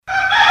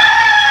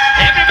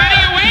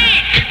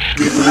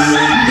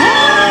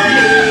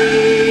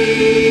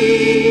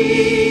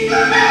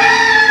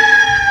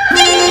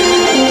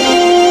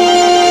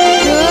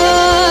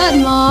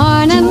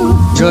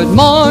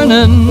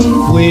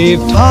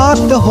We've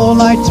talked the whole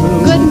night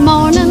through. Good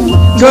morning.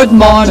 Good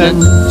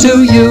morning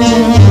to you.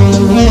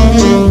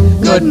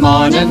 Good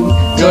morning,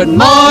 good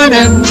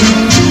morning.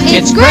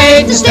 It's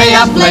great to stay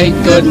up late.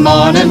 Good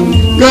morning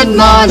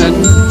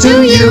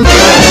to you.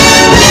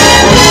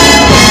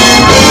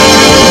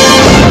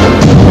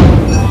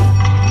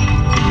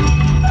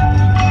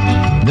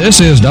 This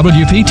is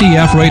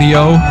WPTF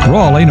Radio,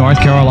 Raleigh,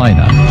 North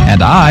Carolina, and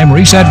I'm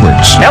Reese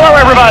Edwards. Hello,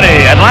 everybody.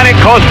 Atlantic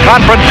Coast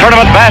Conference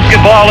Tournament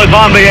basketball is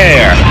on the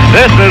air.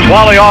 This is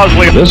Wally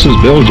Osley. This is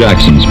Bill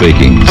Jackson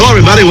speaking. Hello,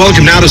 everybody.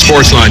 Welcome now to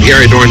Sportsline.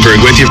 Gary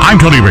Dornberg with you. I'm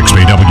Tony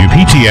Rixby,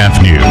 WPTF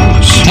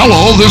News.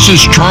 Hello, this is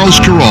Charles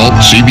Kuralt,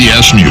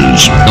 CBS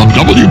News, on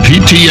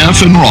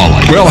WPTF in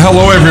Raleigh. Well,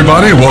 hello,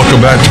 everybody.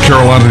 Welcome back to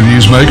Carolina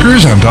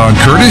Newsmakers. I'm Don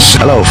Curtis.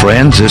 Hello,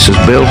 friends. This is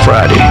Bill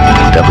Friday,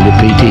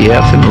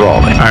 WPTF in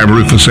Raleigh. I'm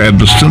Rufus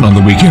Edmiston on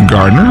the Weekend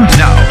Gardener.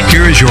 Now,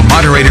 here is your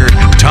moderator,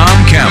 Tom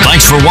Campbell.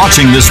 Thanks for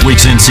watching this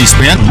week's NC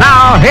Spin.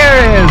 Now, here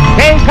is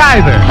Kay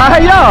Kaiser.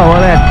 Yo,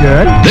 well, that's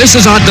good. This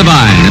is Art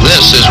Divine.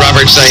 This is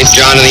Robert St.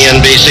 John in the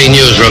NBC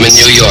Newsroom in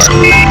New York.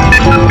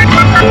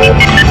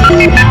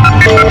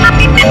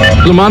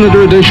 The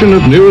Monitor edition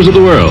of News of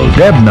the World.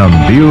 Debnam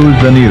views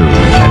the news.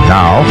 And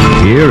now,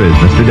 here is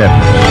Mr.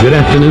 Debnam. Good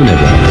afternoon,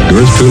 everyone.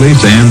 Yours truly,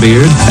 Sam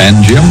Beard, and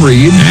Jim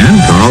Reed, and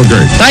Carl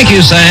Gert. Thank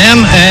you,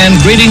 Sam,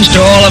 and greetings to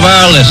all of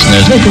our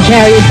listeners. This is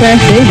Harriet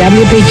Presley,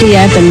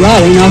 WPTF in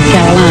Raleigh, North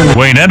Carolina.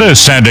 Wayne Etta is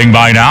standing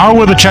by now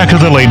with a check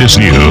of the latest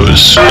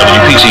news.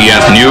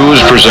 WPTF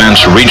News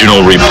presents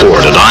Regional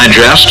Report, a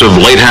digest of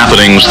late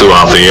happenings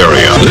throughout the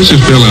area. This is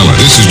Bill Ellis.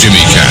 This is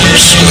Jimmy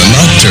Caps. The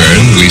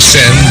nocturne we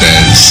send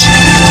as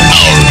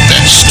our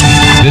best.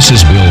 This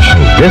is Bill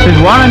Hope. This is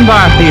Warren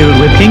Barfield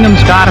with Kingham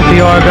Scott at the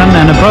organ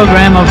and a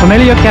program of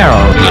familiar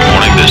carols. Good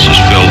morning, this is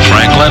Phil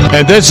Franklin.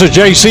 And this is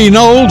J.C.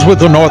 Knowles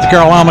with the North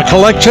Carolina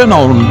Collection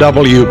on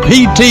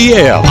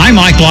WPTF. I'm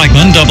Mike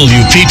Blackman,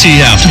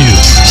 WPTF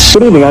News.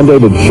 Good evening, I'm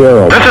David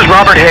Sherrill. This is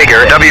Robert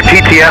Hager,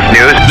 WPTF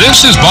News.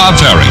 This is Bob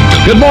Farrington.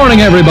 Good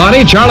morning,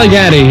 everybody. Charlie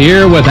Gaddy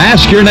here with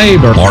Ask Your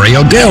Neighbor.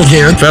 Mario Dell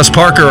here. Fess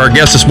Parker, our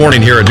guest this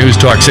morning here at News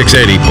Talk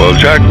 680. Well,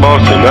 Jack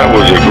Boston, that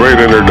was a great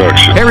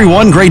introduction. Hey,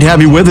 everyone, great to have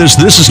you with us.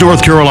 This is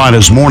North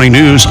Carolina's Morning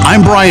News.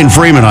 I'm Brian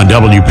Freeman on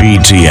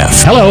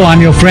WPTF. Hello,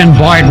 I'm your friend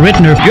Boyd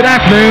Rittner. Good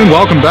afternoon.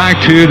 Welcome back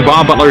to the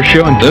Bob Butler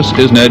Show, and this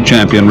is Ned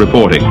Champion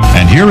reporting.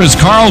 And here is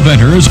Carl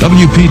Venters.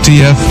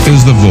 WPTF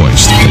is the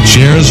voice that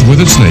shares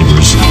with its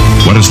neighbors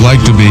what it's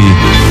like to be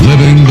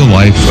living the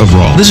life of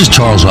Raleigh. This is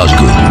Charles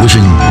Osgood,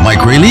 wishing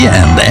Mike Rayleigh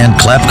and Ann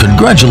Clapp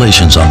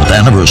congratulations on the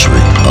anniversary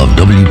of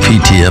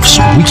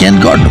WPTF's Weekend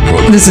Gardener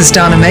program. This is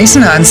Donna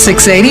Mason on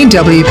 680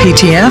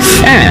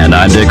 WPTF. And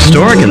I'm Dick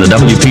Stork in the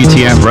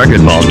WPTF Record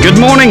Vault. Good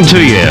morning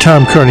to you.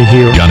 Tom Kearney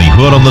here. Johnny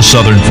Hood on the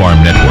Southern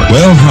Farm Network.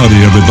 Well, howdy,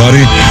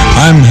 everybody.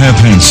 I'm Hap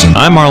Henson.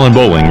 I'm Marlon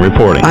Bowling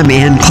reporting. I'm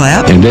Ann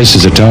Clapp. And this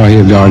is a Tar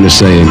Heel Gardener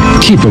saying,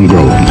 keep them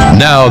growing.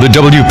 Now, the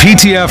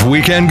WPTF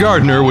Weekend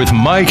Gardener with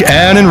Mike,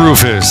 Ann, and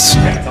Rufus.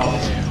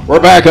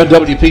 We're back on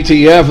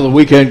WPTF, the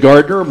Weekend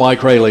Gardener.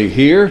 Mike Rayleigh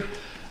here,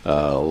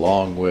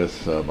 along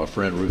with my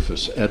friend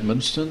Rufus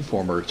Edmiston,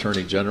 former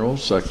Attorney General,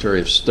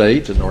 Secretary of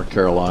State in North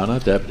Carolina,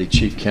 Deputy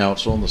Chief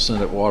Counsel on the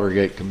Senate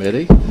Watergate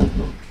Committee,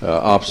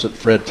 opposite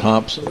Fred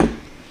Thompson,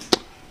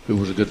 who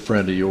was a good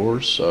friend of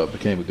yours,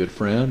 became a good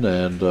friend,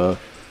 and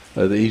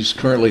he's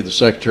currently the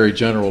Secretary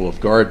General of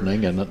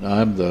Gardening, and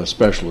I'm the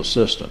Special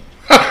Assistant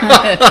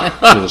to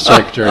the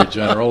Secretary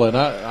General, and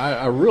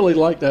I really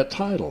like that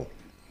title.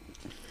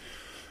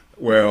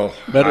 Well,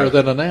 better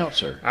than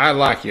announcer. I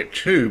like it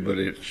too, but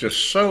it's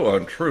just so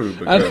untrue.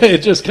 I know,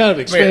 it just kind of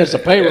expands the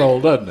payroll,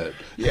 doesn't it?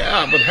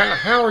 Yeah, but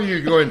how are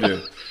you going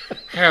to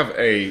have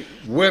a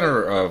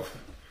winner of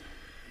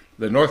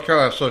the North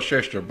Carolina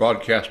Association of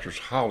Broadcasters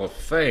Hall of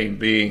Fame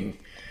being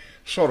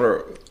sort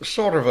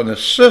of an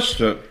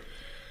assistant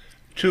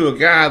to a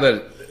guy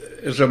that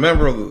is a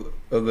member of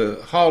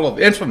the Hall of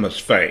Infamous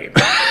Fame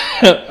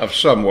of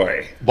some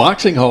way?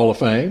 Boxing Hall of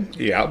Fame.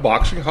 Yeah,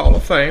 Boxing Hall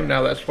of Fame.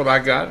 Now that's what I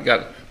got.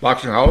 Got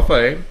Boxing Hall of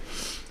Fame.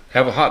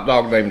 Have a hot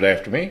dog named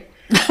after me.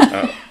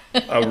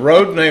 A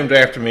road named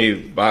after me,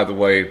 by the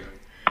way,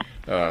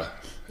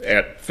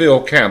 at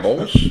Phil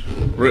Campbell's.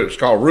 It's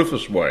called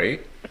Rufus Way.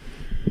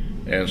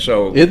 And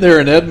so, isn't there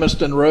an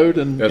Edmiston Road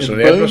in Boone? There's an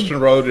Edmiston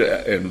Road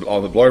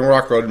on the Blowing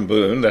Rock Road in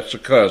Boone. That's a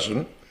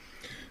cousin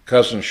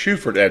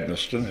Shuford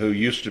Edmiston, who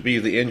used to be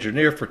the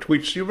engineer for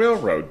Tweetsie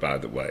Railroad, by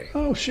the way.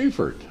 Oh,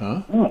 Shuford,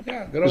 huh?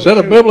 Yeah. Is that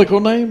a biblical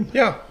name?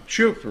 Yeah,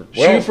 Shuford.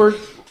 Shuford,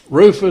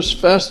 Rufus,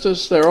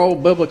 Festus, they're all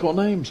biblical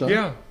names, huh?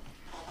 Yeah.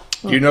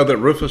 Do you know that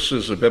Rufus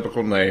is a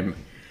biblical name?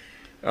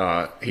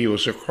 He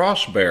was a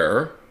cross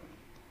bearer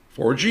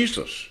for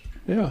Jesus.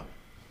 Yeah.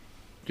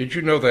 Did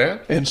you know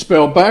that? And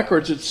spelled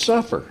backwards, it's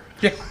suffer.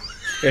 Yeah.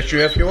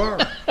 S-U-F-U-R.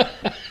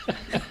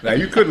 Now,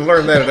 you couldn't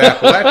learn that at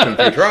Appalachian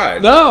if you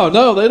tried.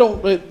 No, they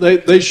don't.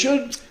 They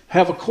should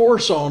have a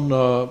course on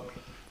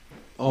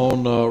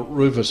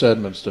Rufus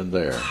Edmiston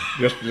there.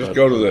 Just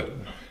go to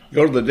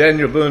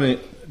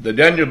the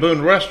Daniel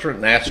Boone restaurant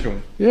and ask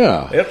them.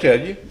 Yeah, they'll tell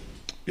you.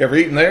 You ever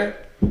eaten there?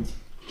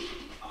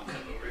 I'll come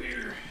over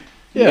here.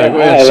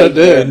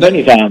 Yeah,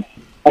 many times.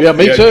 Yeah,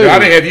 me too.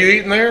 Johnny, have you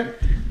eaten there?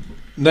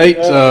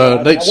 Nate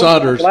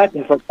Saunders. I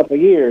went for a couple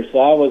of years, so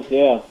I was,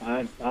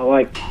 I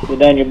like the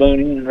Daniel Boone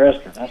Inn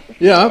restaurant. That's for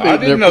sure. Yeah, I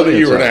didn't know that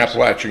you were an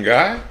Appalachian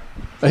guy.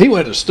 He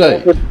went to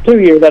State. For 2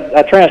 years,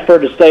 I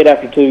transferred to State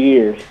after 2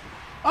 years.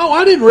 Oh,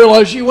 I didn't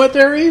realize you went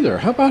there either.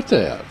 How about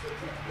that?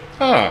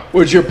 Huh?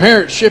 Was your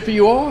parents shipping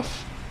you off?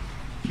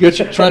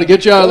 Trying to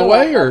get you out of the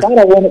way, or? I thought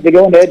I wanted to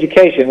go into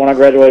education when I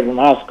graduated from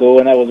high school,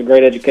 and that was a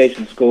great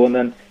education school. And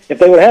then if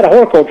they would have had a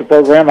horticulture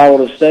program, I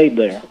would have stayed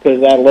there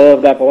because I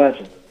loved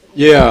Appalachian.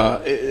 Yeah,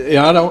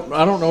 I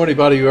don't know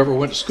anybody who ever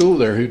went to school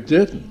there who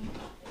didn't.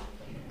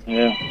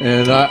 Yeah.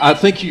 And I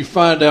think you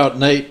find out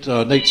Nate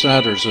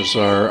Saunders is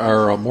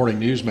our morning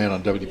newsman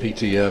on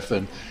WPTF,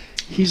 and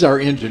he's our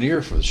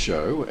engineer for the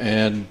show.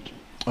 And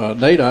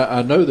Nate,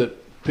 I know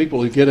that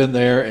people who get in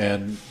there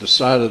and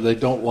decide that they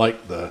don't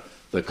like the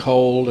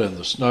cold and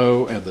the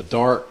snow and the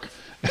dark,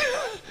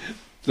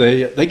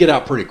 they get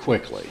out pretty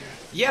quickly.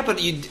 Yeah,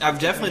 but I've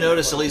definitely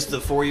noticed, at least the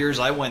 4 years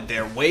I went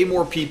there, way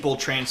more people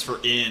transfer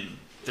in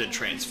than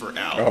transfer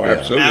out. Oh,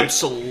 absolutely.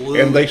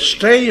 Absolutely. And they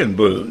stay in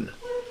Boone.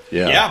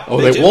 Yeah.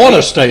 Oh, they want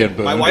to stay in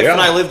Boone. My wife and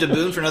I lived in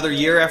Boone for another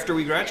year after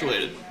we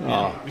graduated.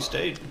 We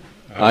stayed.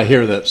 I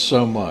hear that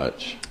so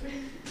much.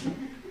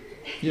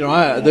 You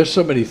know, there's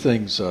so many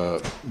things,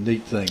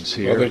 neat things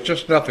here. Well, there's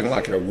just nothing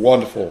like a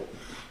wonderful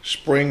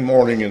spring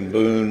morning in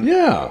Boone.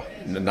 Yeah.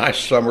 And the nice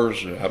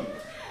summers.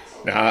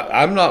 Now,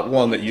 I'm not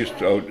one that used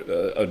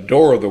to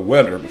adore the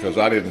winter because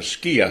I didn't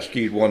ski. I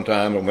skied one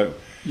time and went.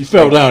 You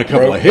fell down a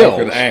couple of hills.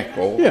 Broke an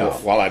ankle. Yeah.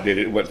 While I did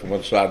it, went from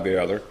one side to the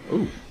other.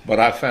 Ooh. But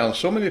I found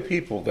so many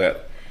people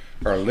that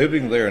are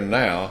living there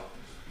now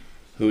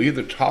who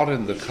either taught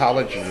in the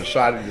college and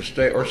decided to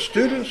stay, or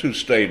students who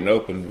stayed and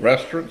opened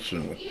restaurants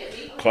and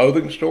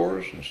clothing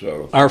stores. And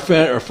so our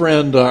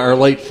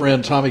late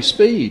friend Tommy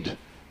Speed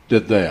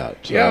did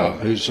that. Yeah.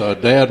 Whose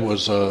dad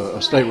was a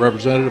state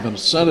representative and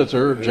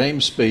senator,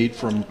 James Speed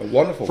from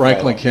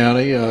Franklin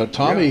County.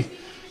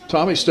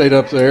 Tommy stayed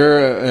up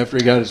there after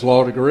he got his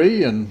law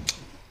degree and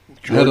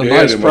had a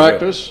nice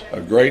practice.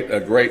 A great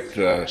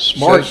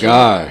smart citizen,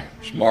 guy.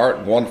 Smart,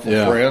 wonderful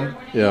friend.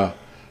 Yeah.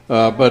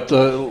 But a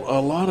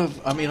lot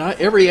of,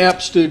 every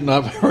app student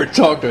I've ever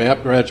talked to,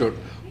 app graduate,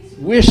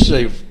 wish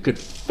they could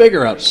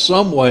figure out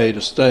some way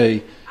to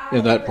stay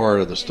in that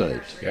part of the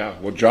state. Yeah.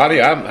 Well, Johnny,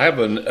 I have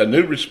a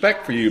new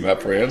respect for you, my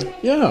friend.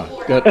 Yeah.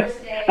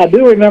 I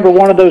do remember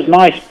one of those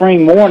nice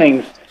spring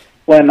mornings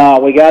when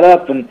we got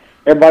up and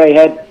everybody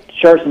had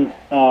shirts and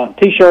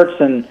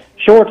T-shirts and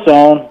shorts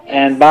on,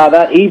 and by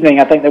that evening,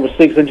 I think there was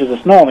 6 inches of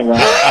snow on the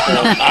ground.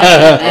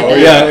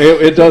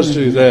 It does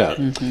do that.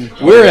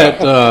 Mm-hmm.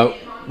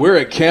 We're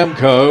at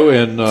Camco,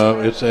 and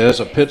it has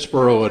a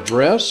Pittsboro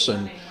address,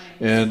 and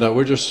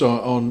we're just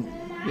on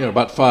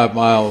about 5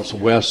 miles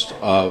west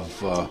of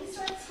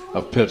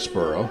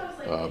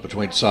Pittsboro,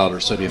 between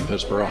Siler City and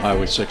Pittsboro,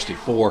 Highway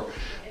 64,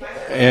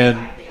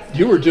 and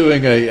you were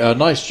doing a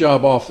nice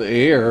job off the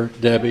air,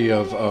 Debbie,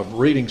 of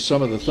reading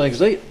some of the things.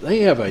 They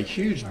have a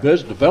huge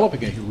business,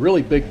 developing a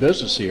really big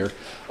business here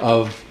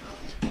of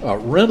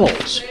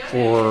rentals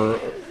for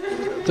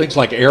things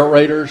like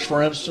aerators,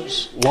 for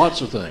instance, lots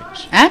of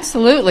things.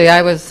 Absolutely.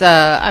 I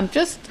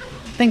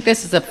think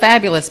this is a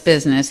fabulous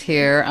business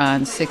here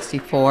on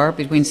 64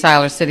 between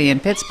Siler City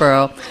and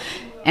Pittsboro,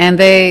 and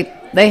they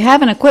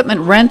have an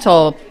equipment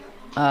rental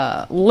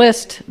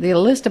list. The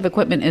list of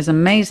equipment is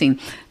amazing.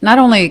 Not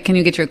only can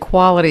you get your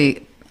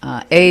quality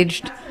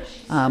aged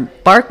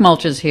bark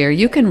mulches here,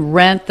 you can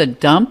rent the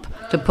dump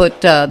to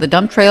put the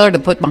dump trailer to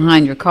put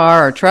behind your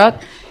car or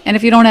truck. And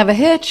if you don't have a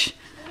hitch,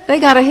 they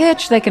got a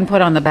hitch they can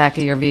put on the back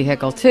of your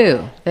vehicle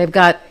too. They've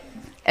got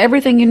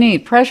everything you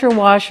need: pressure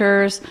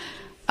washers,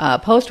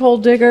 post hole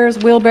diggers,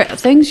 wheelbarrow,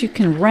 things you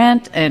can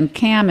rent. And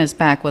Cam is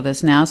back with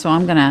us now, so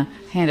I'm going to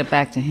hand it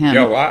back to him.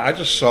 Yeah, well, I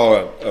just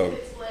saw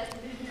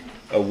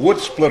a wood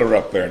splitter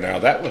up there now.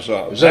 That was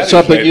is that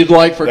something you'd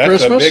like for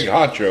Christmas? That's a big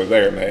honcho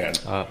there, man.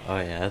 Oh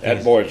yeah.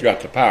 That boy's got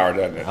the power,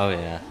 doesn't it? Oh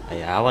yeah.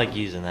 I like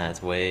using that.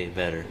 It's way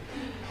better.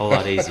 A whole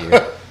lot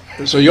easier.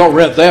 So y'all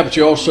rent that, but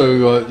you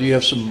also do you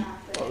have some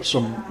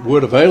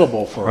wood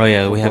available for? Oh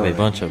yeah, we have a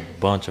bunch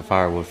of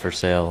firewood for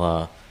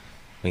sale.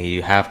 We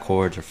do half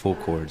cords or full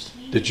cords.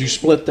 Did you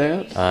split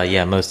that?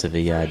 Yeah, most of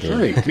it. Yeah, I did.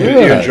 Very good.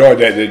 You enjoyed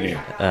that, didn't you?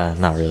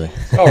 Not really.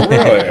 Oh,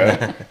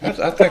 really?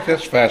 I think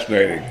that's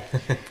fascinating.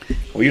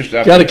 We used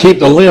to got to keep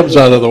the limbs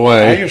out of the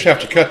way. I used to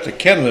have to cut the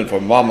kindling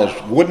from Mama's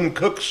wooden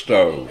cook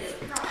stove.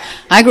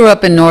 I grew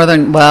up in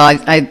northern. Well,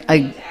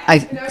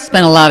 I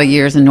spent a lot of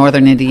years in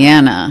northern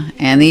Indiana,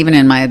 and even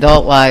in my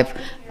adult life,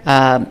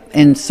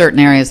 in certain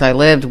areas I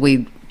lived,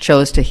 we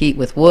chose to heat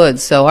with wood.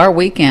 So our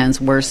weekends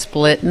were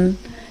splitting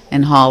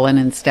and hauling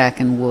and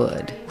stacking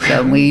wood.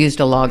 So we used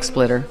a log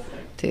splitter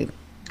too.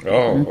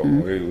 Oh,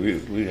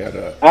 we had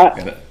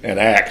an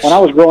axe. When I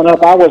was growing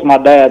up, I was my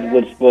dad's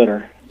wood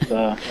splitter.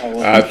 So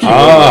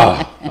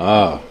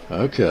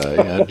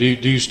okay. Do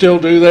you still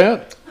do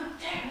that?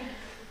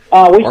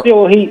 We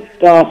still heat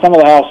some of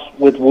the house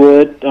with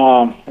wood.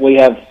 We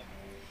have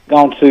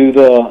gone to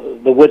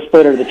the wood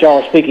splitter that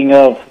y'all are speaking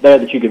of there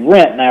that you could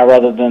rent now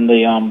rather than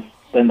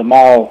the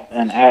mall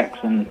and Axe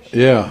and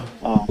yeah.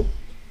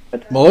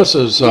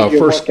 Melissa's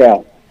first.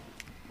 Workout.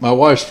 My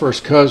wife's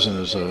first cousin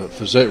is a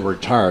physician,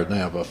 retired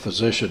now, but a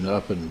physician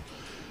up in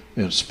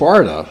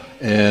Sparta,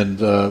 and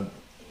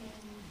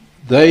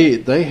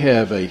they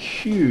have a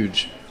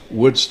huge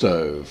wood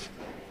stove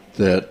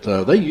that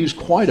they use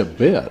quite a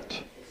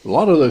bit. A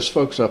lot of those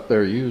folks up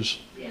there use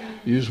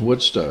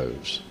wood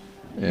stoves,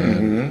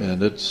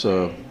 and it's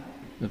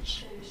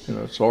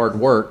it's hard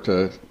work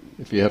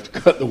if you have to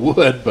cut the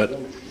wood, but.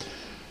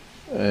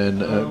 And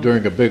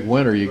during a big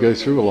winter, you go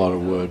through a lot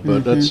of wood.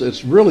 But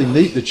it's really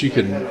neat that you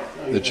can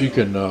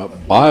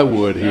buy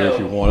wood here if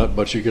you want it.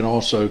 But you can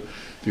also,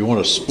 if you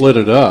want to split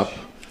it up.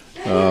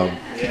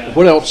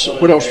 What else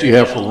do you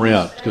have for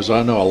rent? Because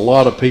I know a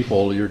lot of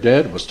people. Your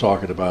dad was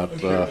talking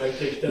about.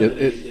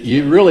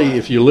 You really,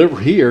 if you live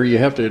here, you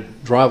have to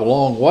drive a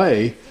long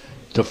way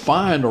to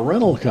find a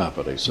rental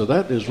company. So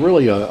that is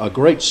really a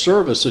great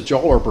service that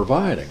y'all are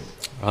providing.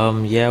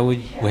 Yeah,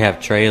 we have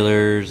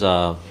trailers,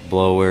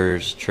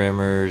 blowers,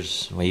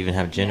 trimmers. We even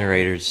have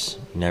generators.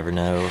 You never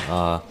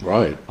know.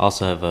 Right.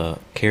 Also have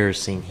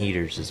kerosene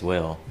heaters as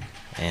well,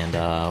 and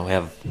we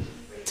have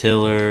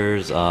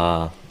tillers.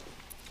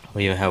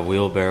 We even have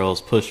wheelbarrows,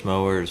 push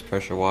mowers,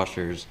 pressure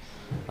washers,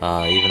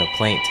 even a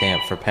plaint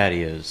tamp for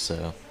patios.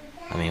 So,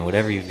 I mean,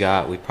 whatever you've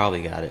got, we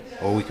probably got it,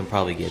 or we can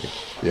probably get it.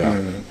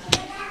 Yeah.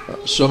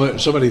 So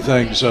many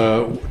things.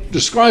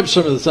 Describe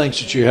some of the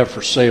things that you have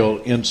for sale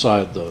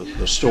inside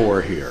the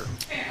store here.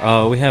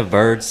 We have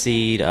bird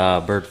seed,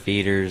 bird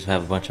feeders. We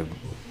have a bunch of.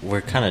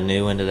 We're kind of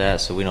new into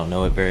that, so we don't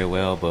know it very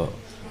well. But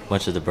a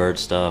bunch of the bird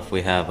stuff.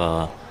 We have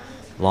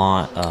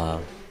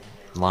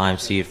lime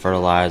seed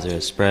fertilizer,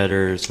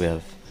 spreaders. We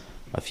have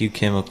a few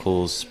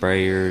chemicals,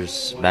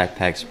 sprayers,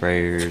 backpack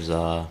sprayers.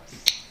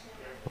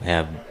 We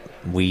have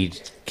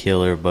weed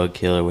killer, bug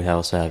killer. We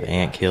also have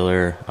ant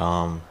killer.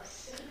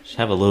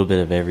 Have a little bit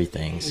of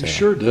everything. So. You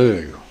sure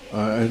do,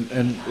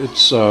 and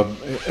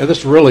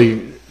it's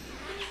really.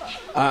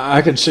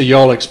 I can see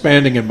y'all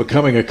expanding and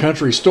becoming a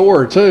country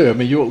store too. I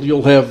mean,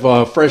 you'll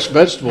have fresh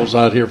vegetables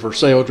out here for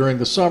sale during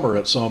the summer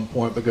at some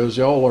point because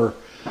y'all are,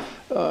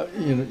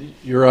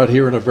 you're out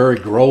here in a very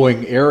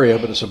growing area,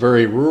 but it's a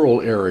very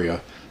rural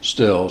area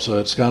still. So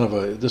it's kind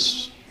of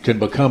this can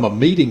become a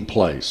meeting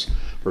place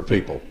for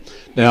people.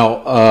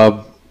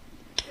 Now.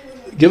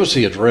 Give us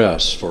the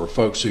address for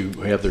folks who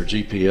have their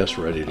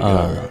GPS ready to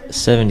go.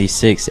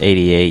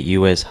 7688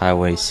 U.S.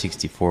 Highway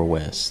 64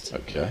 West.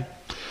 Okay.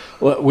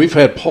 Well, we've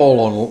had Paul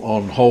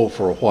on hold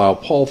for a while.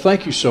 Paul,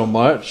 thank you so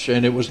much,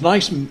 and it was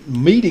nice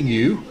meeting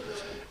you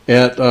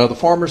at the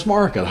farmers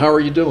market. How are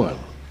you doing?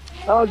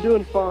 Oh,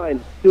 doing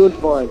fine. You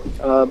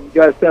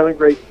guys sounding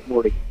great this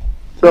morning.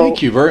 So,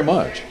 thank you very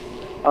much.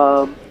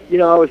 I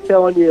was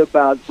telling you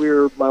about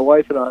my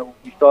wife and I,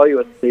 we saw you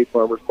at the State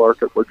Farmers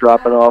Market. We're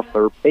dropping off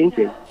our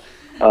painting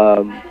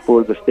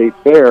for the state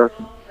fair,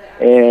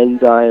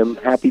 and I am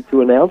happy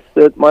to announce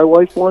that my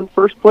wife won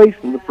first place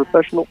in the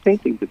professional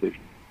painting division.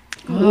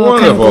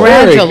 Wonderful.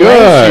 Very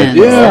good.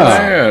 Yeah.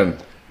 Man.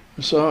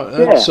 So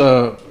that's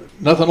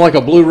nothing like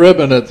a blue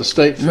ribbon at the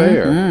state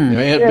fair.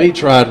 Aunt B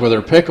tried with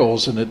her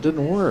pickles, and it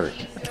didn't work.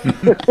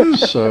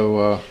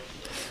 So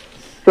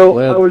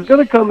I was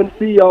going to come and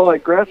see y'all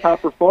at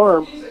Grasshopper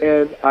Farm,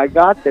 and I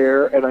got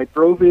there, and I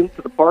drove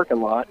into the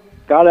parking lot,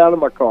 got out of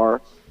my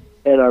car,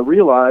 and I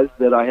realized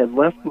that I had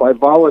left my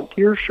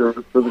volunteer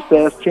shirt for the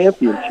SAS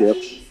Championship,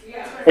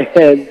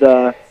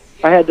 and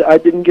I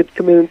didn't get to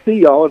come in and see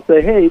y'all and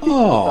say, hey,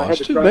 I had it's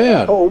to too drive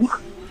bad. home.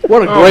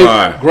 What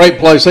a great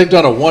place. They've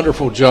done a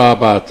wonderful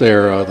job out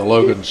there, the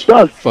Logan's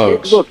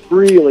folks. It looks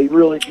really,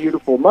 really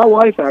beautiful. My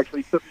wife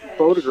actually took some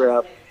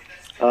photographs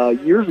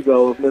years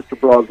ago of Mr.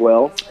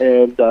 Brogwell,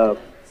 and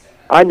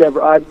I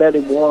met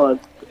him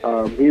once.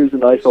 He was a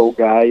nice old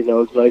guy,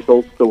 it's a nice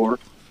old store.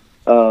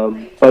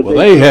 But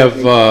they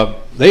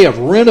have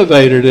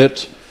renovated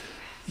it,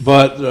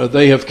 but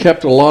they have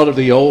kept a lot of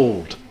the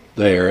old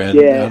there, and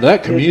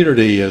that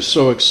community is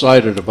so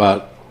excited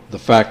about the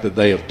fact that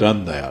they have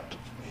done that.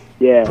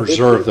 Yeah,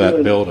 preserve that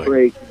really building.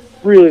 Great.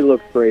 Really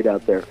looks great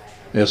out there.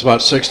 It's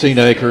about 16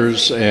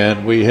 acres,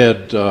 and we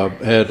had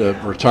a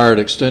retired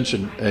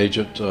extension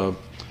agent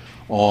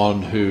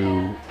on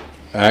who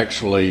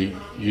actually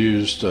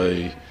used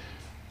a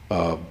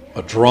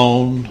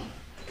drone,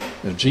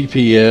 a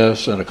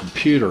GPS, and a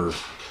computer,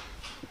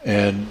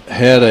 and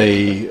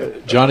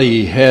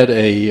Johnny had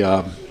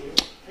a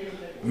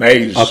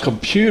maze, a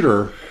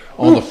computer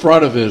on the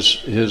front of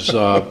his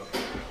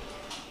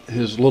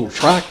little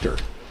tractor,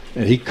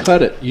 and he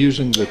cut it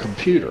using the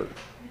computer.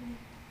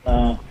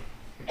 Yeah.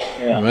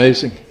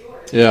 Amazing.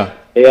 Yeah.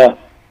 Yeah.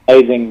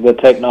 Amazing the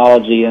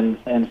technology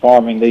in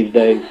farming these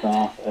days.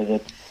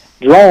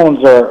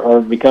 Drones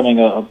are becoming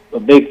a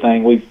big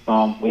thing. We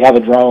have a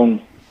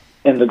drone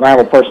in the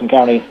Granville-Person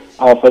County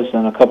office,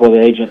 and a couple of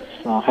the agents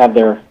have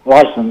their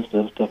license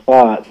to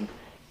fly it.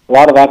 A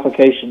lot of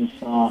applications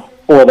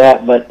for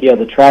that, but yeah,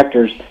 the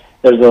tractors.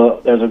 There's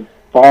a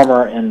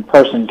farmer in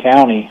Person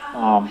County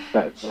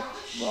that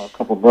a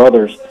couple of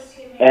brothers,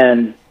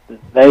 and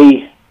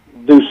they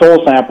do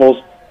soil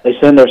samples. They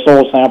send their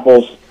soil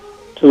samples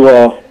to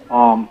a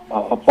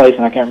place,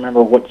 and I can't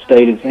remember what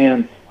state it's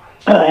in,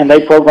 and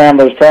they program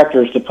those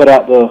tractors to put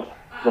out the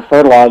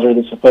fertilizer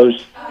that's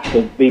supposed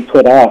to be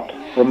put out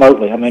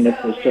remotely. I mean,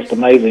 it's just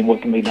amazing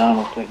what can be done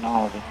with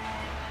technology.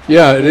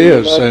 Yeah, it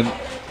is. And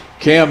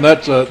Cam,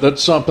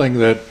 that's something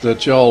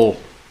that y'all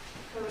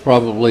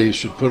probably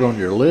should put on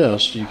your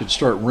list. You could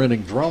start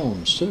renting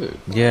drones too.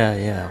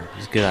 Yeah,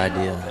 it's a good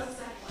idea.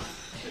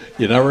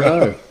 You never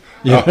know.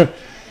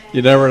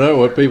 You never know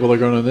what people are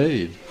going to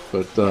need.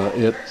 But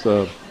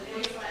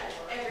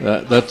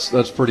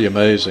that's pretty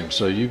amazing.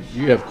 So you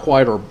have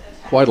quite a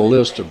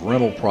list of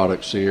rental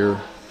products here.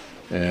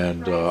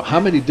 And how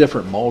many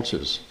different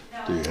mulches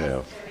do you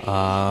have?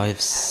 I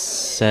have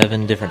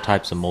 7 different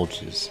types of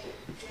mulches.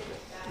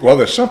 Well,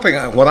 there's something.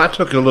 When I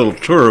took a little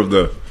tour of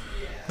the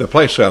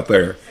place out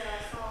there,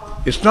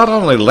 it's not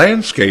only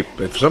landscape.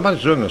 If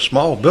somebody's doing a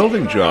small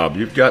building job,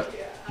 you've got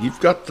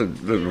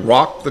the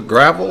rock, the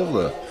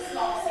gravel,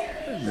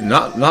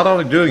 not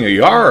only doing a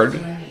yard.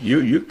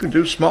 You can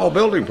do small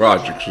building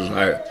projects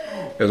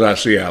as I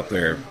see out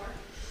there.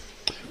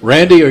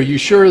 Randy, are you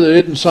sure that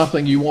isn't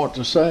something you want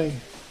to say?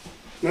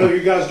 No,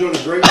 you guys doing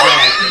a great job.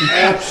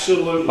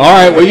 Absolutely. All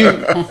right. Well,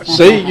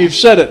 you've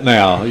said it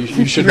now.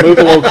 You should move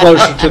a little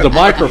closer to the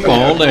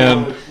microphone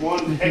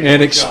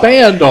and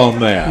expand on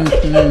that.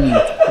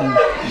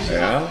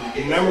 Yeah.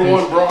 Number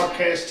 1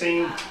 broadcast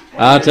team.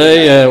 I tell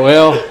you,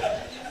 well,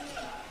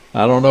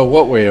 I don't know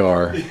what we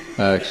are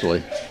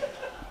actually.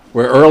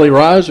 We're early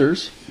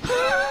risers.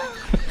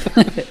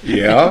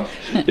 Yeah.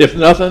 If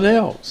nothing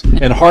else,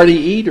 and hearty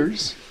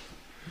eaters.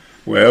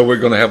 Well, we're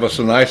going to have us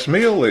a nice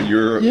meal at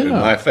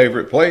my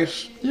favorite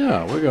place.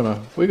 Yeah, we're gonna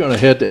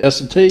head to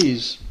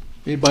S&T's.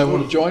 Anybody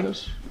want to join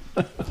us?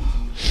 All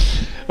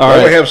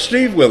right. We have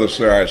Steve with us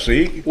there, I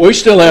see. We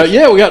still have,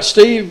 we got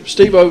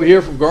Steve over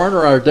here from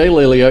Garner, our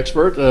daylily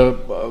expert.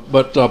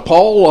 But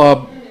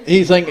Paul,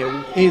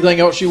 anything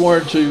else you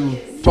wanted to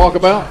talk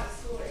about?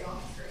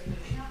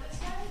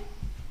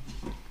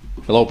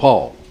 Hello,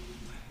 Paul.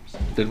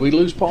 Did we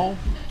lose Paul?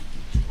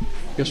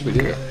 Yes, we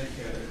did.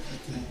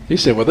 He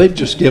said, well, they've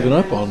just given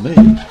up on me.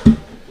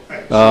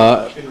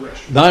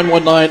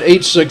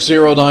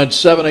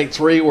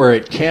 919-860-9783. We're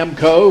at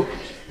Camco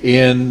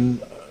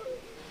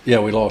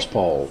we lost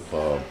Paul.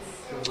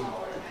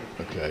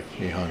 Okay,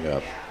 he hung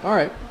up. All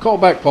right, call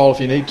back, Paul, if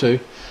you need to.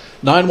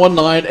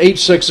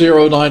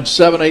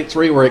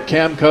 919-860-9783. We're at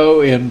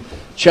Camco in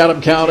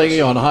Chatham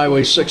County on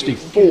Highway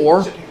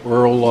 64.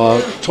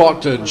 We'll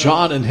talk to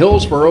John in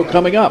Hillsboro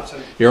coming up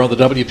here on the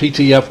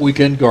WPTF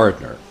Weekend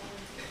Gardener.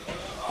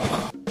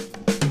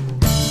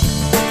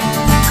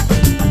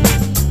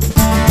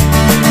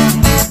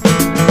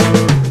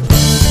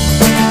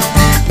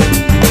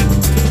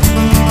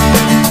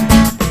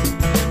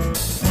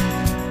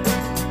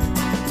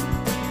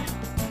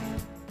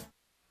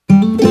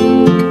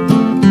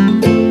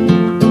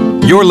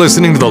 You're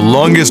listening to the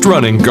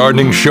longest-running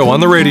gardening show on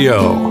the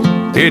radio.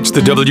 It's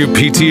the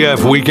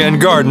WPTF Weekend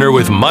Gardener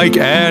with Mike,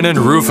 Ann, and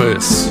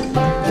Rufus.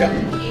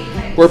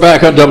 We're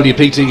back on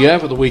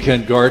WPTF with the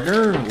Weekend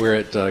Gardener. We're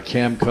at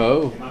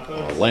Camco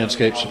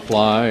Landscape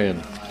Supply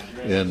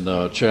in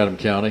Chatham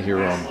County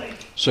here on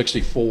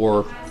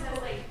 64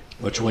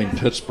 between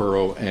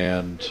Pittsboro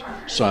and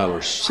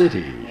Siler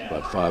City,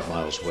 about 5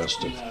 miles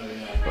west of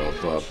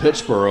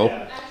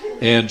Pittsboro.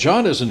 And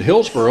John is in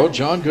Hillsboro.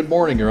 John, good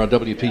morning. You're on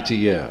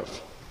WPTF.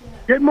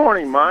 Good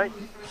morning, Mike.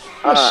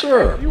 Yes,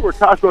 sir. You were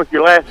talking with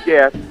your last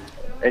guest,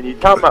 and you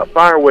talking about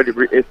firewood.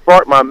 It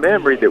sparked my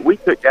memory that we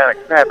took down a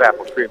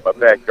crabapple tree in my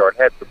backyard,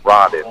 had some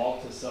rot in it.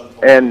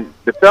 And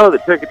the fellow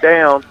that took it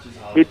down,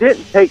 he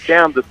didn't take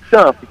down the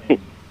stump. He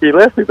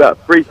left me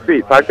about 3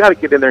 feet. So I've got to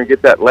get in there and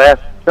get that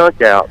last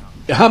chunk out.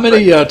 How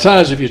many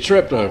times have you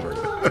tripped over it?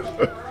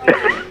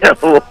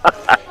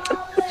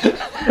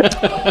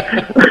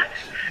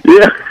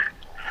 Yeah.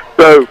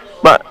 So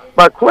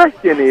my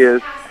question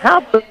is,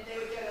 because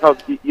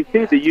you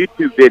see the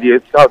YouTube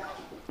videos, because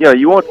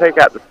you want to take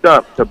out the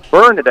stump to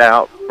burn it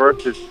out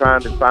versus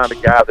trying to find a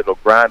guy that'll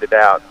grind it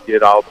out and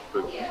get all the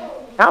food.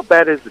 How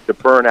bad is it to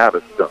burn out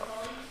a stump?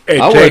 It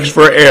takes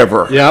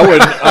forever. Yeah,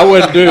 I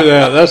wouldn't do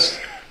that. That's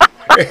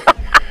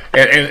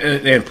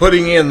and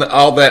putting in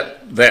all that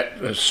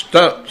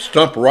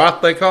stump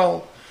rot they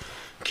call.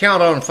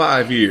 Count on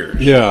 5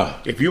 years. Yeah.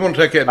 If you want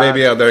to take that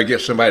baby out there and get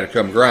somebody to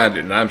come grind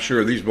it, and I'm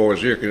sure these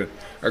boys here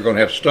are going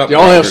to have stump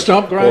grinders. Y'all have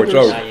stump grinders?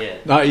 Not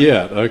yet. Not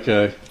yet.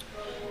 Okay.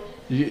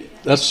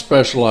 That's a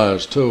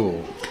specialized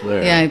tool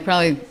there. Yeah, you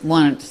probably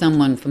want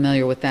someone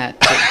familiar with that.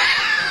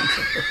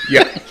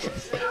 Yeah.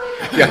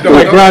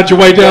 Don't grind your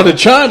way down to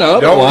China.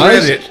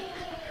 Otherwise, don't rent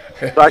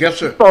it. I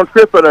keep on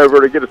tripping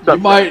over to get a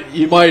stump.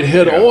 You might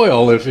hit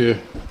oil if you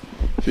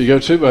go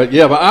too much.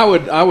 Yeah, but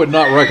I would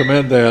not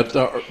recommend that.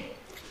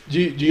 Do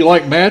you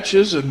like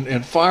matches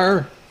and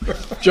fire,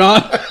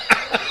 John?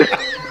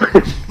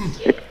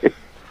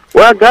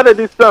 Well, I got to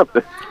do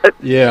something.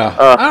 Yeah,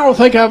 I don't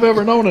think I've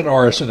ever known an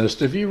arsonist.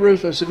 Have you,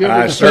 Rufus? Have you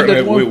ever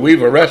defended one?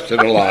 We've arrested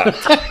a lot.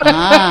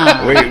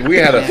 we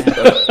had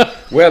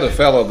a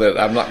fellow that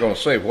I'm not going to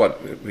say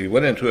what. He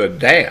went into a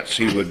dance.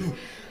 He would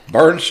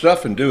burn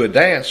stuff and do a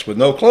dance with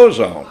no clothes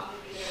on.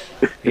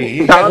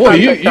 You dealt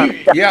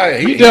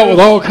with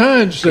all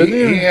kinds, didn't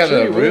you? He had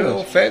a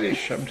real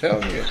fetish, I'm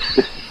telling you.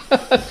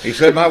 He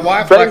said, my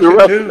wife likes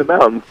it too.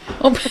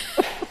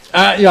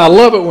 I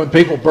love it when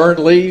people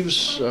burn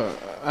leaves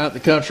out in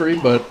the country,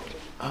 but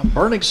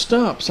burning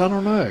stumps, I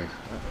don't know.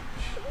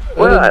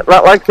 Well,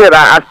 like I said,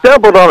 I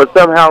stumbled on it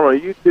somehow on a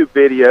YouTube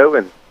video,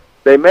 and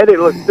they made it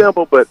look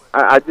simple, but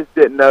I just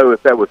didn't know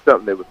if that was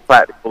something that was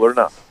practical or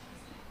not.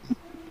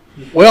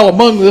 Well,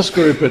 among this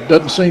group, it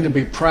doesn't seem to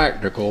be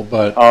practical,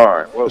 but all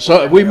right. Well,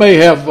 so we may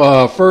have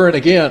for and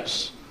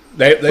against.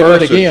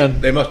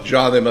 They must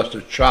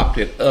have chopped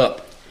it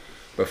up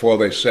before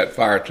they set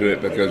fire to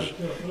it, because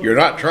you're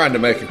not trying to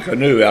make a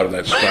canoe out of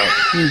that stump.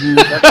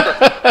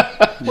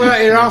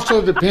 Well, it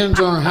also depends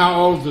on how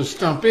old the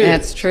stump is.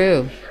 That's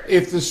true.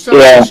 If the stump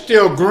is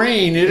still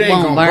green, it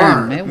ain't going to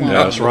burn. It won't.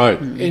 That's right.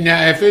 And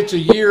now, if it's a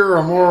year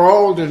or more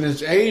old and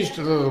it's aged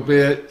a little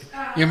bit,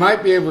 you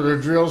might be able to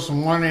drill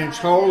some 1-inch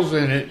holes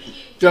in it,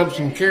 dump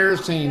some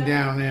kerosene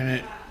down in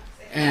it,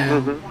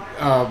 and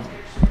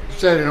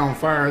set it on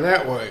fire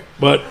that way.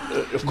 But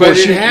of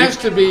course, it has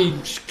to be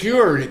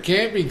skewered. It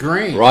can't be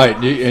green. Right,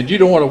 and you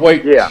don't want to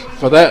wait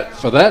for that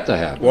to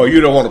happen. Well,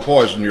 you don't want to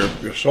poison your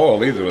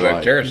soil either with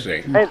that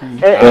kerosene. And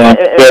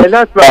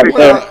that's my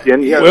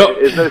question.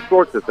 Is those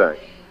sorts of things.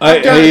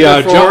 I've done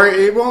it before.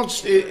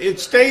 It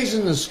stays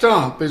in the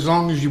stump as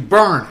long as you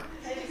burn it.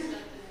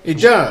 It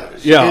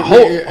does. Yeah.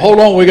 Hold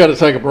on. We got to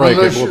take a break,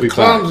 and we'll be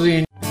back.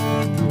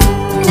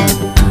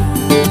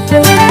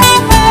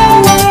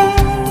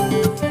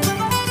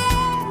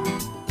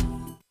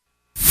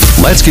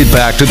 Let's get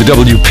back to the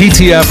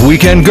WPTF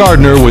Weekend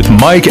Gardener with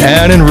Mike,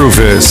 Ann, and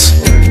Rufus.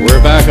 We're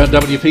back on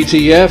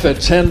WPTF at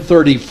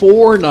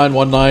 10:34,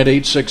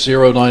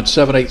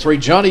 919-860-9783.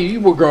 Johnny, you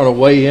were going to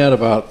weigh in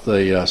about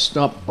the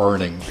stump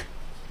burning.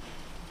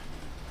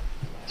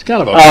 It's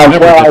kind of a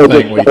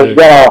thing we do.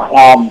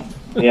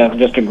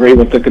 Just agree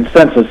with the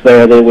consensus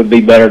there that it would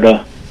be better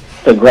to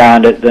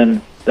grind it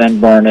than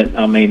burn it.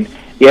 I mean,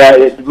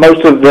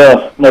 most of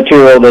the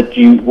material that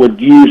you would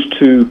use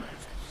to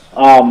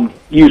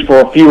use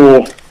for a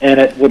fuel and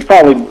it would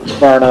probably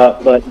burn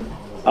up, but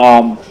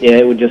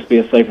it would just be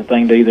a safer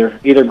thing to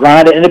either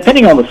grind it, and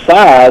depending on the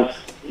size,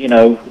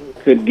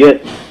 could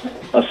get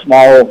a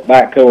small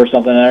backhoe or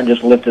something there and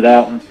just lift it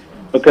out. And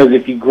because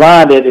if you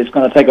grind it, it's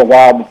going to take a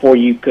while before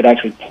you could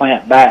actually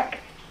plant back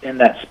in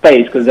that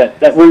space, because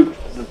the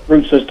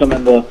root system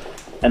and the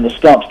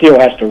stump still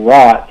has to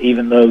rot.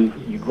 Even though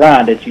you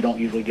grind it, you don't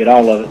usually get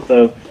all of it.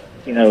 So,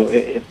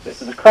 if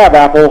the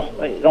crabapple,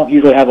 they don't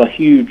usually have a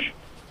huge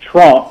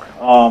trunk,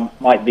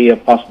 might be a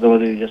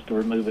possibility just to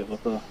remove it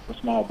with a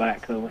small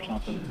backhoe or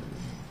something.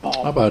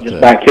 How about just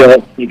backhill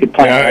it? You could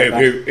plant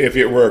it. If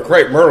it were a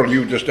crepe myrtle, you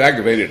would just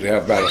aggravate it to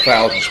have about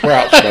 1,000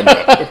 sprouts come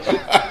up.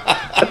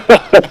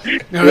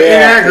 No, it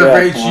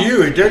aggravates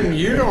you. It doesn't.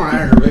 You don't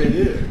aggravate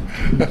it.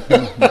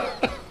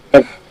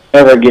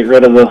 Never get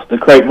rid of the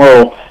crepe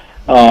myrtle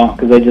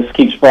because they just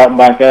keep sprouting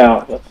back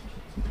out.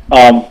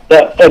 And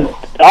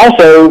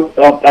also,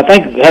 I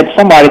think I had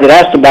somebody that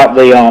asked about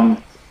the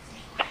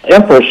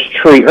empress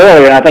tree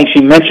earlier, and I think she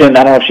mentioned,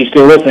 I don't know if she's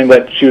still listening,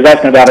 but she was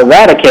asking about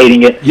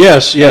eradicating it.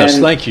 Yes,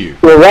 thank you.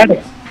 To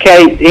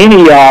eradicate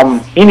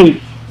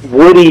any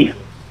woody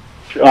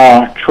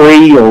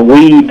tree or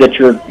weed that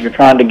you're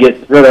trying to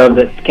get rid of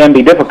that can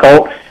be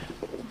difficult,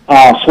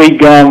 sweet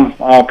gum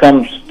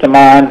comes to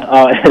mind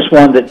as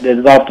one that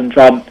is often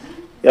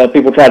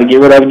people try to get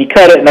rid of, and you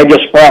cut it and they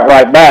just sprout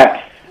right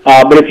back.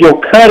 But if you'll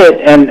cut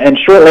it, and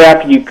shortly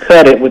after you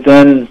cut it,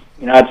 within,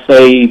 I'd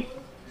say,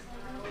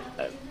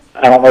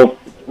 I don't know if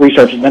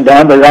research has been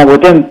done, but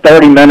within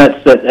 30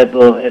 minutes,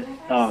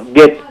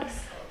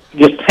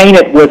 just taint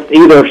it with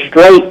either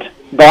straight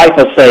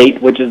glyphosate,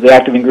 which is the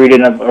active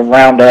ingredient of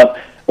Roundup,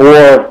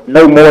 or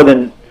no more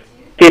than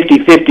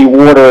 50-50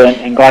 water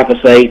and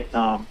glyphosate.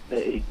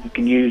 You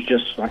can use,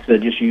 just like I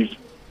said, use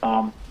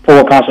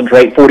full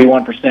concentrate,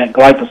 41%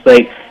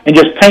 glyphosate, and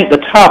just paint the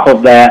top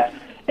of that,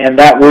 and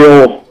that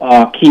will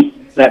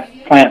keep that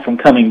plant from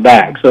coming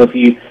back. So if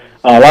you,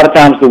 a lot of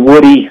times the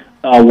woody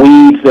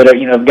weeds that are,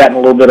 have gotten a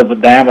little bit of a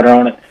diameter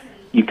on it,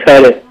 you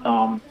cut it,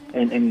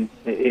 and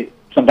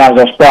sometimes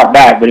they'll sprout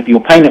back. But if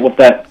you'll paint it with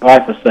that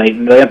glyphosate,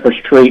 and the empress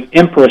tree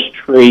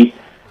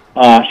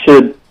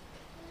should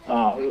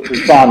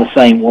respond the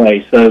same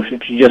way. So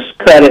if you just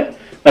cut it,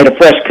 made a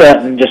fresh cut,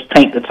 and just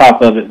paint the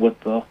top of it with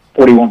 41%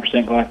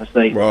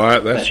 glyphosate.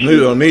 Well, that's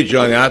new on me,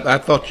 Johnny. I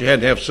thought you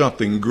had to have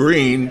something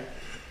green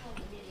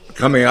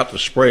coming out to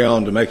spray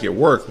on to make it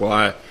work.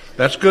 Well,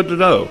 that's good to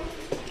know.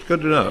 It's good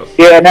to know.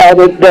 Yeah. Now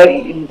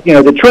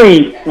the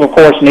tree, of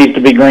course, needs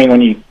to be green when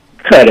you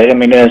cut it. I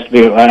mean, it has to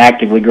be an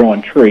actively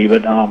growing tree,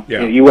 but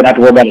you wouldn't have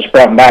to worry about it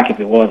sprouting back if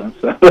it wasn't.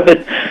 So, but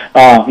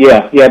you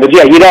don't.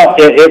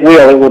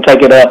 It will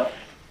take it up,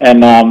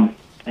 and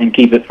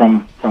keep it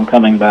from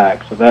coming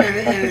back. So that's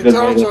a good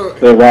way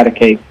to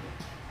eradicate.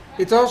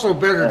 It's also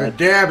better to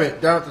dab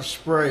it, not to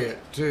spray it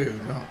too.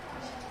 No.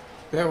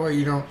 That way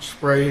you don't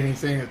spray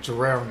anything that's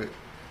around it.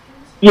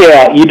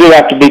 Yeah, you do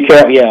have to be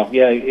careful.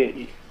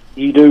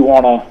 You do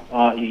want to.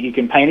 You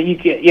can paint it. You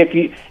can,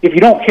 if you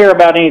don't care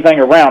about anything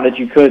around it,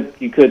 you could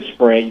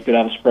spray it. You could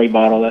have a spray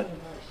bottle. That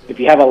if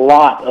you have a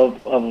lot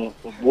of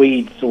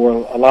weeds or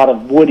a lot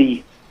of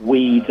woody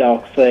weeds,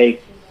 I'll say,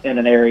 in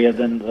an area,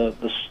 then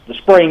the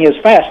spraying is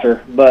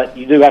faster. But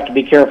you do have to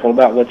be careful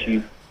about what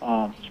you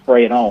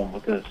spray it on,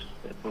 because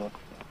it's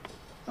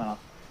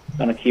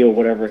going to kill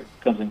whatever it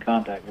comes in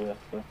contact with.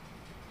 So,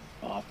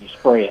 if you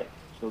spray it.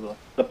 So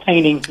the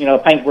painting,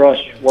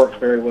 paintbrush works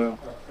very well.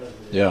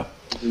 Yeah.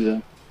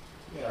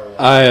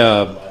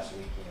 I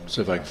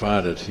see if I can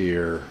find it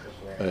here.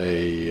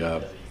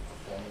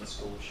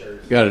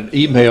 Got an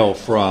email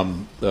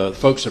from the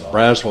folks at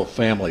Braswell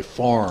Family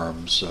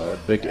Farms,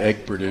 big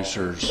egg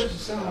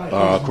producers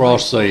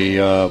across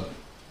the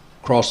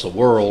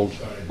world,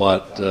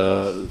 but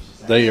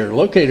they are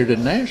located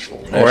in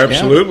Nashville. Oh,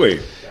 absolutely.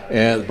 County.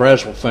 And the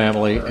Braswell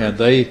family, and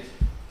they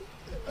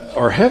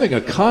are having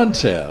a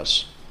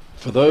contest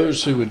for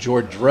those who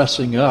enjoy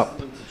dressing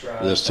up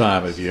this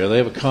time of year. They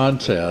have a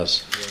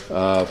contest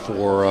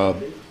for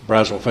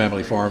Braswell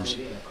Family Farms.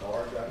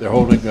 They're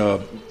holding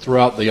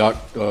throughout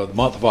the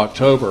month of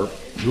October.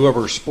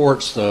 Whoever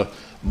sports the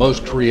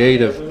most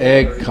creative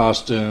egg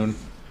costume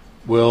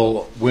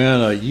will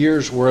win a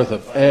year's worth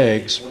of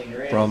eggs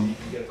from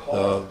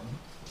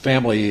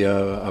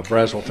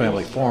Braswell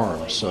Family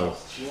Farms. So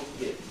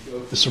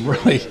some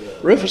really,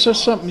 Rufus,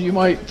 that's something you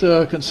might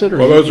consider.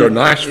 Well, those are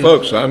nice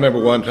folks. I remember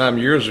one time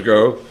years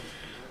ago,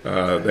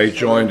 they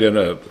joined in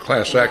a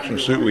class action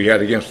suit we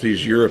had against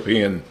these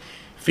European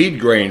feed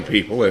grain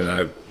people, and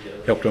I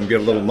helped them get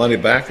a little money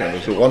back, and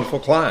it was a wonderful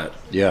client.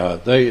 Yeah,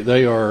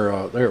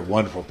 they're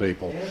wonderful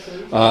people.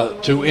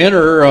 To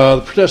enter,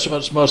 the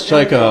participants must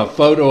take a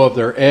photo of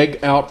their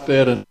egg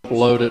outfit and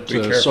upload it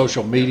to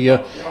social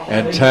media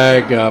and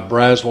tag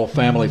Braswell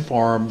Family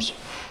Farms.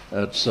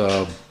 That's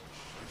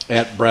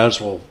at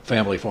Braswell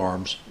Family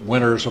Farms.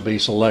 Winners will be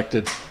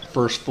selected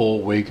first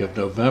full week of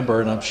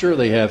November, and I'm sure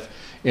they have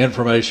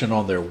information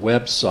on their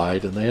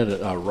website. And they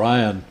had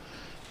Ryan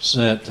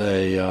sent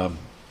a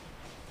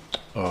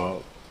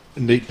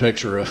neat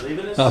picture of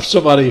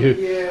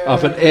somebody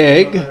of an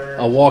egg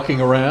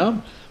walking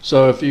around.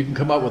 So if you can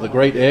come up with a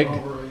great egg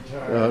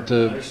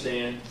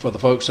for the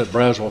folks at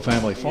Braswell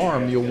Family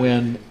Farm, you'll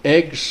win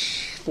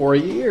eggs for a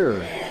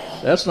year.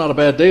 That's not a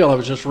bad deal. I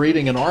was just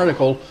reading an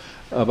article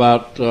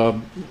about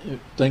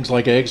things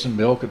like eggs and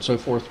milk and so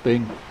forth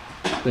being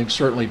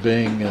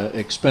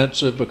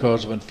expensive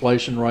because of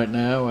inflation right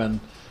now,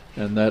 and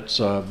that's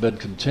been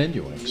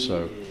continuing.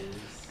 So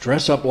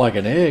dress up like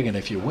an egg, and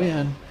if you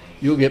win,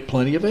 you'll get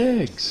plenty of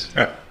eggs.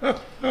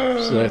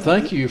 So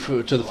thank you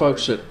to the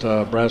folks at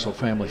Braswell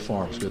Family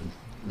Farms, good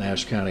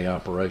Nash County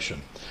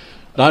operation.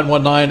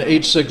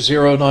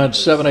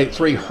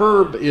 919-860-9783.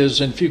 Herb is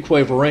in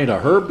Fuquay, Varina.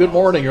 Herb, good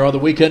morning. You're on the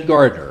Weekend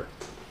Gardener.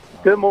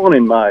 Good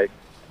morning, Mike.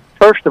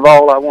 First of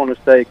all, I want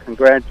to say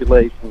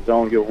congratulations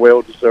on your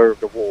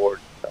well-deserved award.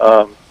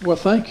 Well,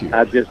 thank you.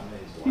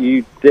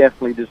 You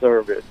definitely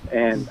deserve it.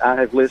 And I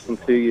have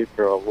listened to you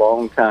for a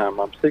long time.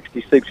 I'm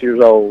 66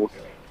 years old.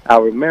 I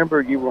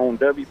remember you were on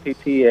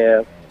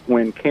WPTF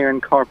when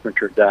Karen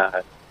Carpenter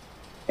died.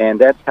 And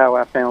that's how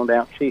I found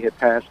out she had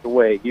passed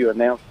away. You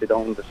announced it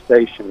on the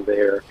station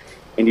there,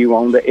 and you were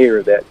on the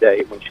air that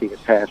day when she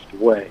had passed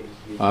away.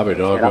 I'll be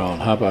doggone.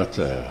 How about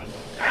that?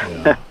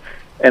 Yeah.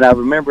 And I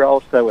remember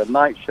also a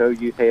night show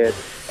you had,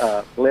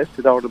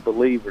 "Blessed Are the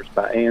Believers"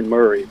 by Anne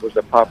Murray. It was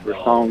a popular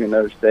song in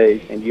those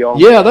days, and you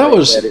always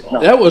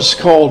that was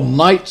called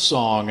Night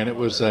Song, and it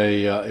was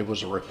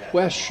a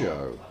request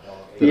show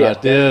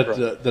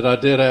that I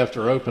did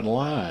after Open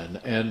Line,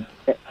 and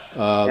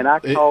I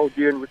called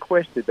you and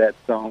requested that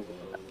song.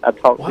 I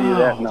talked to you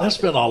that night. That's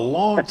been a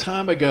long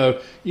time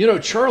ago.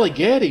 Charlie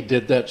Gaddy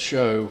did that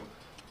show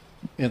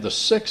in the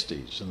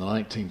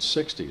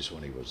 1960s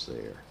when he was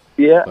there.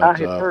 Yeah, I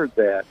had heard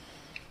that.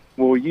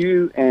 Well,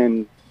 you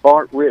and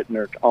Bart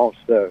Rittner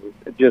also,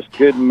 just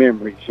good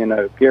memories.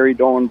 Gary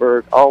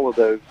Dornberg, all of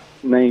those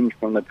names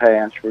from the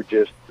past were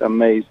just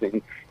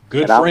amazing.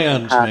 Good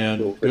friends,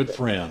 man. Good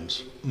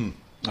friends.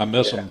 I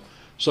miss them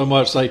so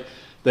much.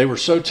 They were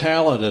so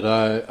talented.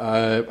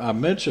 I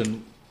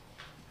mentioned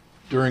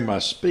during my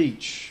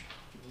speech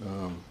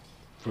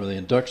for the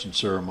induction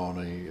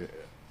ceremony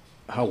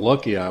how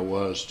lucky I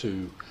was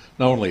to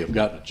not only have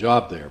gotten a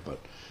job there, but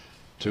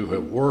to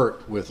have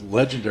worked with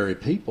legendary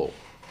people.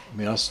 I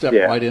mean, I stepped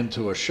right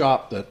into a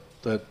shop that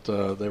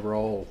they were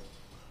all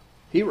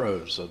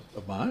heroes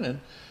of mine,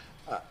 and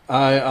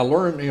I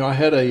learned.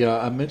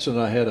 I mentioned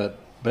I had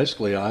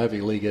basically an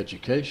Ivy League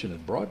education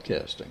in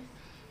broadcasting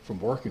from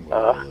working with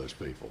all of those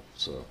people.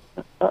 So.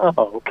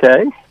 Oh,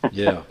 okay.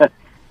 Yeah.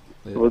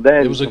 Well,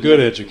 it was a good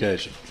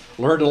education.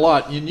 Learned a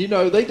lot. And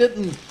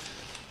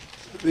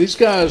these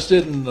guys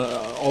didn't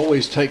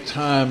always take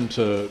time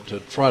to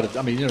try to,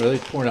 they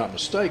point out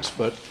mistakes,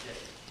 but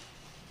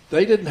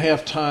they didn't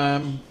have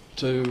time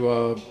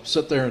to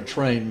sit there and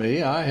train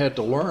me. I had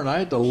to learn. I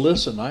had to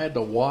listen. I had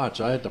to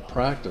watch. I had to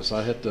practice.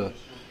 I had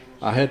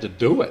to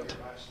do it.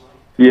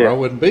 Yeah. Or I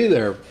wouldn't be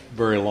there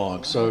very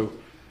long. So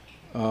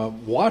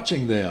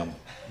watching them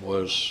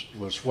was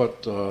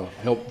what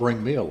helped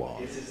bring me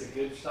along.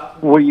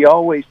 Well, you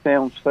always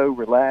sound so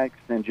relaxed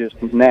and just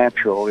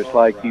natural. It's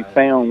like you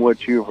found what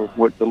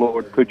the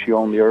Lord put you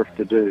on the earth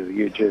to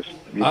do.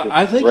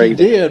 I think He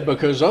did,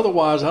 because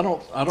otherwise I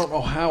don't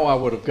know how I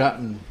would have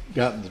gotten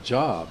the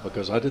job,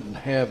 because I didn't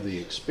have the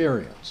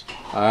experience.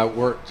 I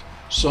worked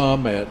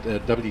some at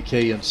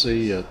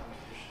WKNC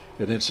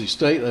at NC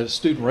State, at a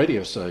student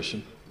radio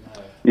station.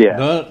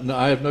 Yeah.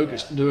 I have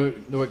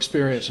no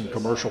experience in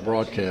commercial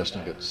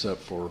broadcasting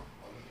except for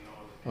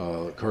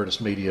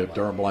Curtis Media,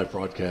 Durham Life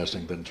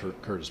Broadcasting, then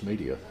Curtis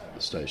Media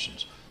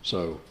stations.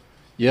 So,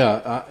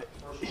 yeah,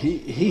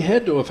 he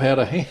had to have had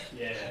a hand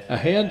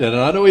in it.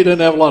 I know he didn't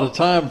have a lot of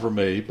time for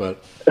me,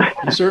 but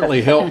he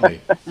certainly helped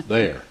me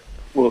there.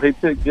 Well, he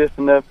took just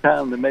enough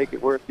time to make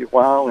it worth your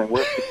while and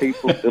worth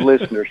the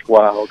listeners'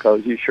 while,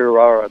 because you sure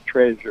are a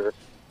treasure.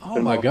 Oh,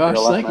 my gosh,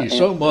 thank you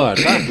so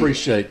much. I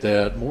appreciate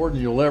that more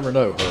than you'll ever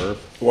know, Herb.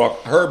 Well,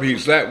 Herb,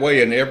 he's that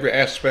way in every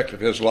aspect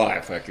of his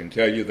life, I can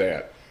tell you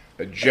that.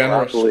 A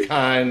generous,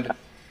 kind,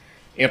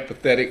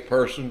 empathetic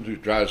person who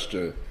tries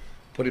to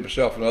put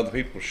himself in other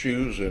people's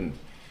shoes, and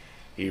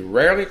he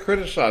rarely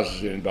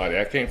criticizes anybody.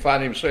 I can't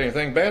find him saying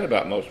anything bad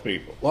about most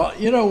people. Well,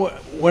 you know,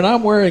 when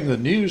I'm wearing the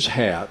news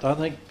hat, I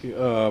think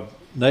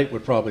Nate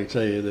would probably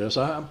tell you this,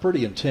 I'm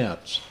pretty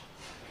intense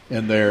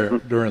in there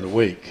during the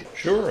week.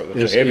 Sure,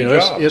 that's a heavy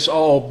job. It's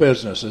all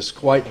business. It's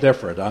quite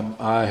different.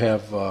 I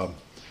have a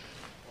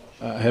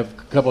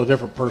couple of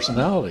different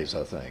personalities,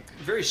 I think.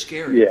 Very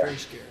scary. Yeah. Very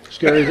scary.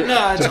 Scary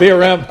to be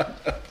around.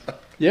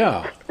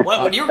 Yeah.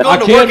 Well, when you're going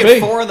to work at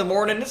 4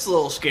 a.m, it's a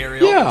little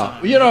scary. Yeah. All the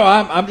time. You know,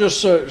 I'm just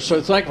so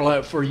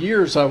thankful. For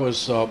years, I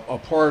was a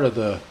part of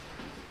the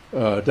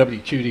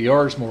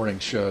WQDR's morning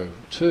show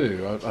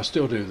too. I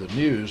still do the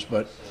news,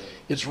 but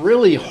it's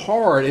really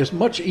hard. It's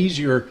much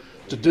easier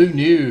to do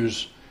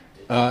news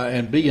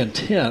and be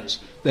intense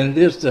than it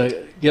is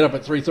to get up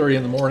at 3:30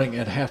 in the morning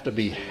and have to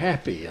be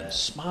happy and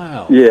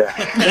smile. Yeah,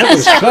 that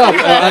was tough.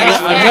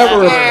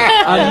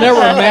 I never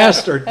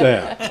mastered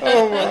that.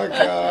 Oh my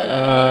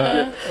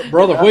God!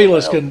 Brother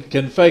Wheelis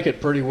can fake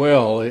it pretty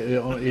well,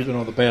 even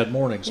on the bad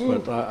mornings.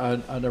 But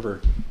I never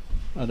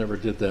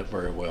did that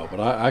very well.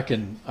 But I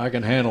can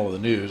handle the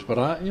news.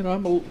 But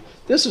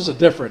this is a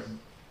different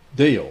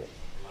deal.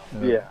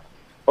 Yeah.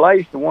 Well, I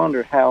used to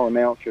wonder how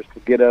announcers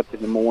could get up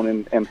in the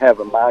morning and have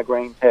a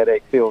migraine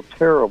headache, feel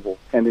terrible,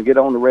 and to get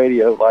on the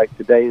radio like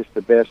today is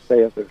the best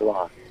day of their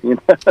life. You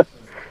know,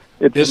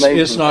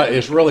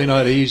 it's really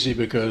not easy,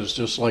 because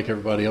just like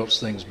everybody else,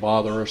 things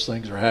bother us.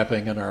 Things are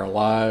happening in our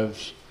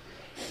lives,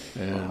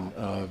 and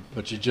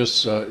but you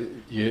just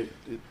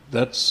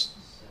that's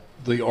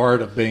the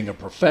art of being a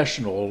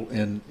professional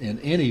in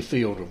any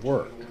field of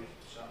work.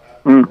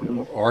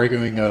 Mm-hmm.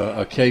 Arguing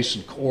a case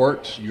in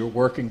court, you're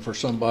working for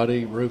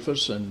somebody,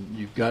 Rufus, and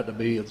you've got to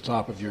be at the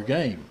top of your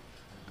game,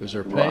 because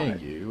they're paying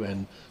you,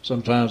 and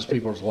sometimes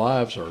people's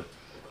lives are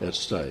at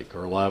stake,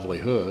 or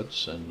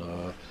livelihoods, and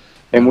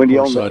when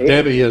of course,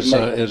 Debbie is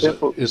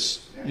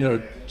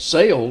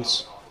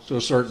sales to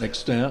a certain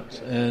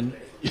extent, and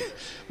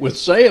with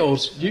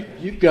sales,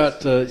 you've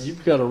got to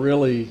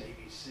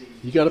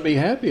be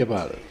happy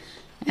about it.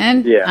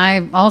 And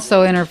I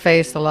also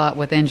interface a lot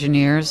with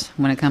engineers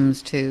when it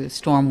comes to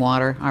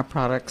stormwater. Our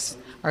products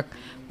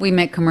we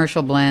make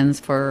commercial blends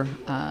for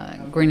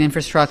green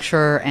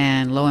infrastructure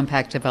and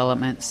low-impact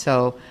development.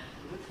 So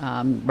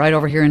right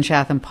over here in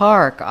Chatham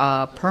Park,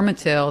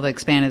 Permatil, the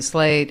expanded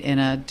slate in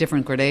a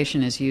different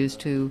gradation, is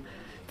used to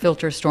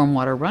filter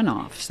stormwater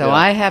runoff. So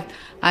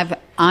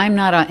I'm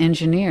not an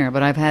engineer,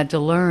 but I've had to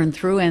learn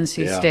through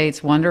NC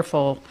State's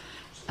wonderful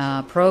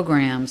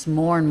programs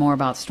more and more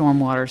about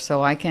stormwater,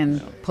 so I can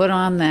put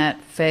on that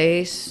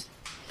face,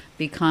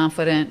 be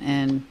confident,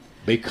 and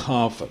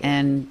talk.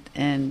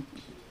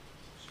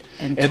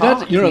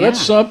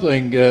 That's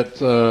something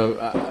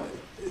that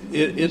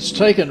it's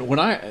taken. When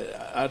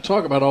I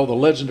talk about all the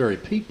legendary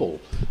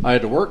people I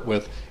had to work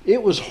with,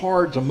 it was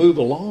hard to move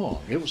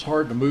along. It was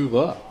hard to move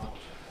up.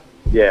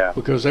 Yeah,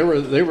 because they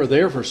were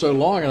there for so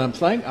long, and I'm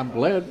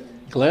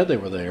glad they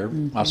were there.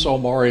 Mm-hmm. I saw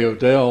Maury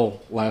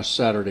O'Dell last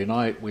Saturday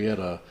night. We had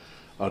a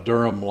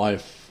Durham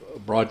Life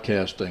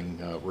Broadcasting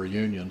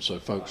reunion, so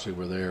folks who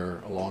were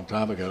there a long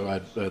time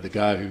ago. The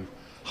guy who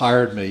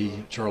hired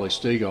me, Charlie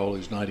Stegall,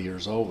 who's 90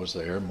 years old, was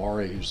there.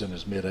 Maury, who's in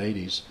his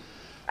mid-80s,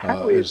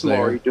 How is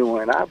Maury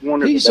doing? I've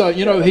wondered. He's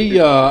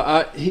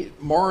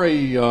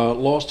Maury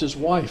lost his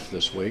wife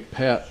this week.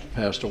 Pat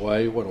passed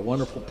away. What a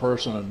wonderful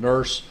person, a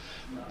nurse,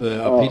 a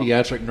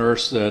pediatric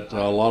nurse that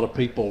a lot of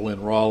people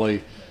in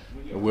Raleigh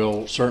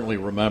will certainly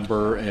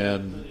remember,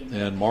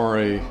 and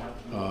Maury,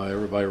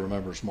 everybody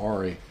remembers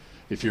Maury.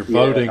 If you're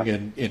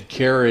voting in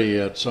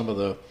Cary at some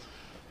of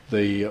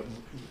the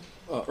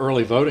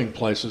early voting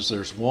places,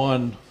 there's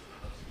one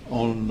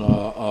on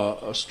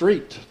a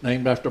street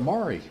named after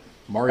Maury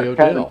Mario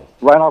Academy, Dell.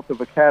 right off of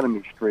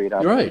Academy Street.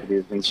 I Right. think it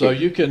is in So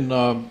Kingston. you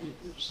can,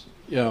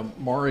 yeah,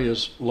 Maury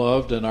is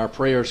loved, and our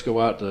prayers go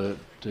out to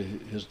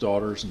his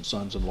daughters and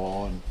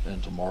sons-in-law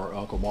and to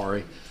Uncle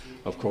Maury,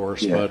 of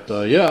course. Yeah.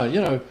 But, yeah,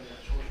 you know,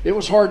 it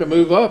was hard to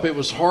move up. It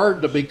was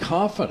hard to be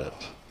confident.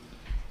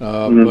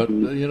 But,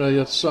 you know,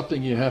 it's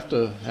something you have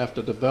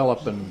to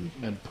develop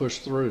and push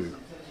through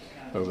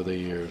over the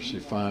years.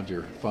 You find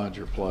your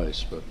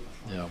place. But,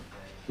 yeah.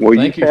 Well,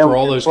 thank you found for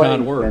all your those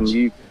kind place, words.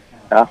 And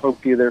I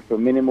hope you're there for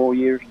many more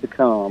years to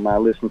come. I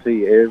listen to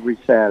you every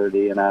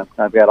Saturday, and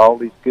I've got all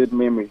these good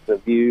memories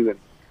of you and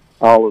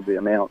all of the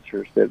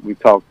announcers that we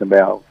talked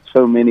about.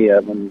 So many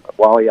of them: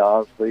 Wally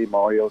Osley,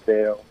 Mario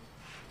Dell.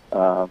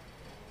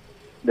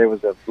 There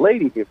was a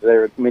lady who was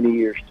there many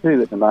years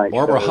too at the night.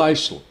 Barbara show.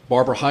 Heisler.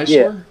 Barbara Yeah,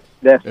 Heisler.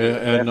 that's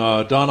And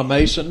Donna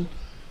Mason.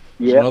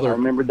 was Yeah, I another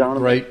remember Donna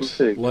great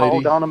Mason too. lady.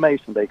 Call Donna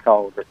Mason, they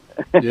called her.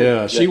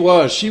 Yeah, she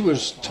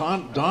was.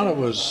 Donna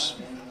was,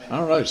 I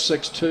don't know,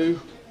 6'2",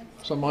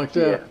 something like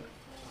that. Yeah.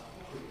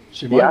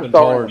 She might Yeah, have I been saw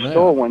taller her in than the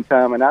store that. one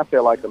time, and I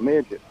felt like a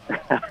midget.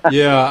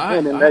 Yeah,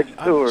 And the next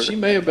door. she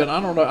may have been. I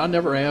don't know. I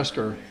never asked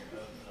her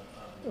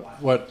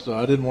what.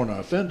 I didn't want to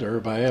offend her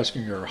by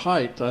asking her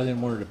height. I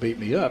didn't want her to beat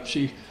me up.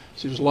 She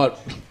was a lot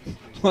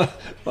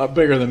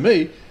bigger than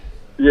me.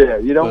 Yeah,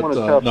 you don't But, want to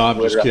tough no, I'm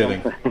with just her, I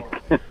don't kidding.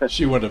 think.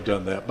 She wouldn't have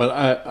done that. But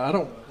I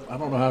don't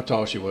know how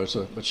tall she was.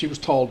 But she was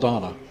tall,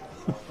 Donna.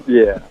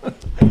 Yeah.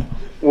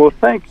 Well,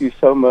 thank you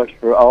so much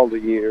for all the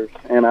years,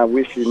 and I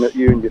wish you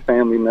and your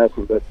family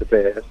nothing but the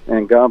best.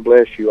 And God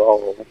bless you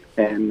all,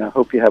 and I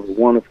hope you have a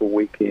wonderful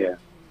weekend.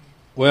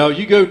 Well,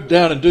 you go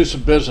down and do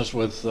some business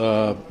with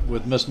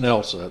Miss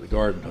Nelson at the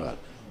Garden Hut.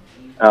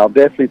 I'll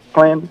definitely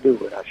plan to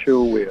do it. I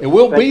sure will. And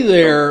we'll Thank be you.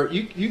 there.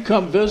 You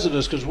come visit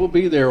us because we'll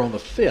be there on the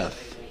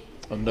 5th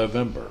of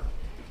November.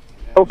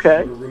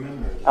 Okay.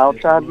 I'll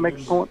try to make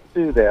a point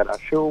to do that. I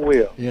sure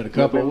will. In a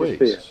couple of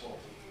November weeks. 5th.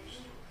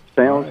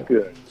 Sounds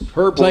good.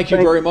 Herb, Well, thank you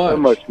very so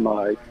much.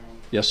 Mike.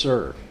 Yes,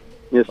 sir.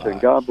 Yes, sir. Bye.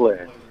 God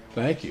bless.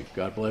 Thank you.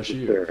 God bless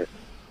you. Sir.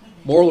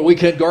 More of the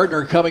Weekend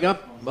Gardener coming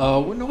up.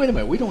 No, wait a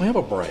minute. We don't have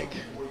a break.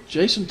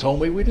 Jason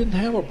told me we didn't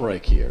have a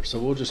break here, so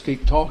we'll just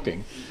keep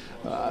talking.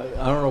 I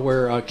don't know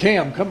where.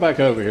 Cam, come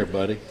back over here,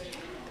 buddy.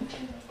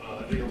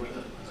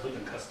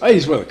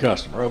 He's with a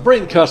customer. Well,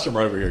 bring the customer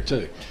over here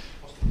too.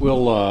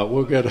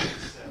 We'll get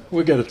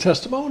a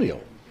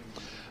testimonial.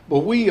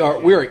 Well,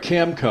 we're at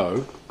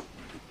Camco,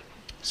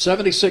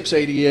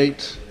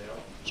 7688.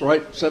 That's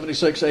right,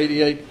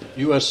 7688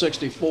 US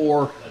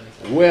 64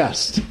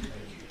 West.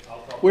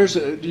 You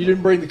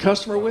didn't bring the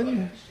customer with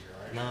you?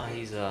 No,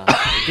 he's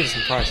getting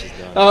some prices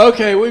done. Oh,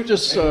 okay. We've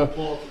just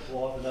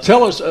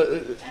tell us.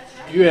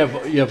 You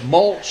have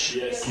mulch.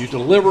 You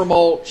deliver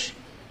mulch.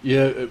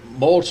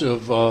 Mulch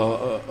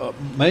of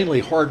mainly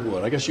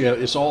hardwood. I guess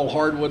it's all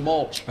hardwood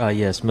mulch.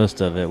 Yes,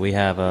 most of it. We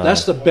have.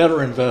 That's the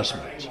better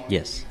investment.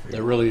 Yes,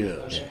 it really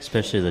is. Yeah,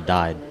 especially the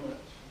dyed.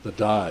 The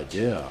dyed,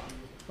 yeah.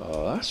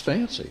 That's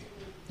fancy.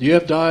 Do you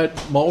have dyed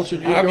mulch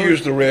in your I've garden?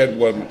 used the red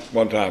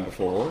one time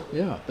before.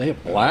 Yeah, they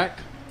have black.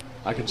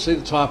 I can see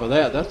the top of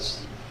that.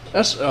 That's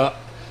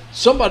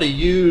somebody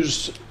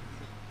used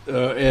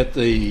at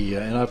the,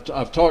 and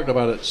I've talked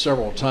about it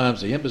several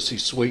times, the Embassy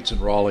Suites in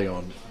Raleigh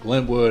on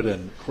Glenwood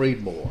and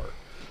Creedmoor.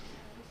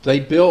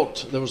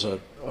 There was a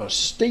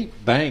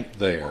steep bank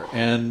there,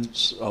 and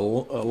a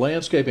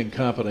landscaping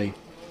company,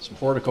 some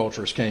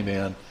horticulturists came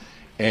in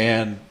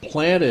and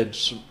planted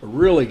some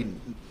really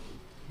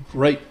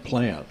great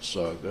plants,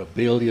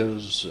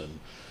 abelias and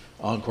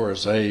encore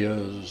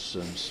azaleas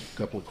and a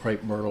couple of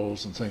crepe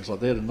myrtles and things like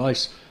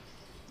that.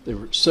 They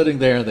were sitting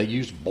there and they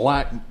used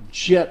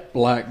jet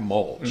black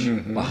mulch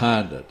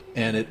behind it,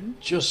 and it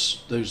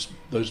just those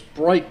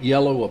bright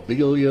yellow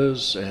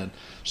abelias and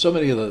so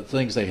many of the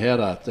things they had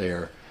out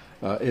there.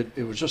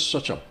 It was just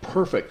such a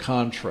perfect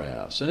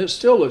contrast, and it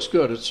still looks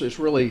good. It's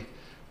really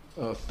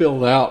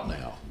filled out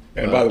now.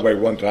 And by the way,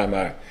 one time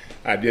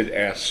I did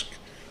ask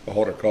the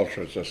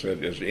horticulturist, I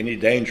said, is there any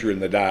danger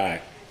in the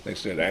dye? They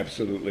said,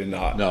 absolutely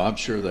not. No, I'm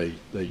sure they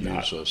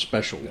use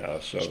special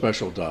dyes.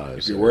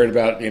 If you're worried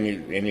about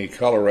any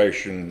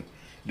coloration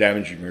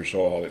damaging your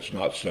soil, it's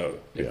not so.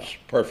 It's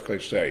perfectly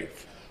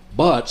safe.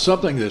 But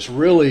something that's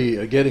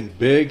really getting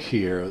big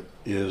here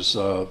is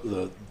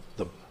the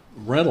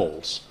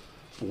rentals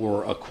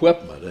for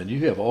equipment, and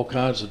you have all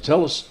kinds of.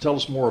 Tell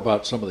us more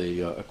about some of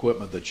the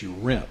equipment that you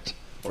rent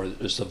or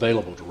is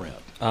available to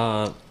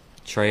rent.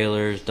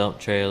 Trailers, dump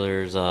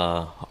trailers,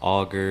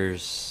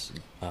 augers,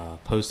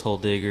 post hole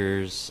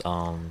diggers,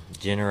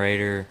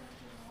 generator,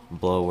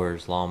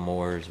 blowers,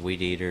 lawnmowers,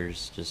 weed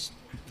eaters, just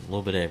a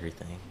little bit of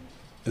everything.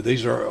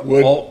 These are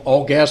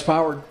all gas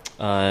powered?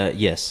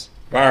 Yes.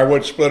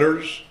 Firewood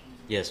splitters?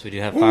 Yes, we do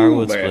have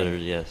firewood man.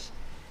 splitters, yes.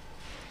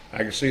 I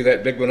can see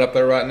that big one up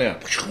there right now.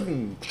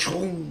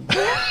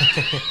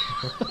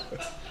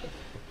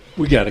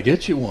 We got to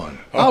get you one.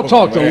 Oh, I'll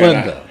talk to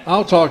man,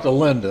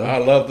 Linda. I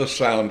love the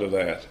sound of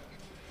that.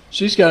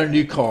 She's got a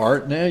new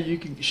car. Now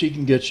she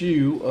can get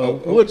you a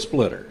wood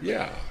splitter.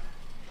 Yeah.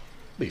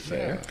 Be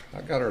fair. Yeah,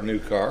 I got her new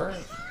car.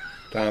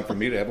 time for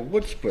me to have a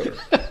wood splitter.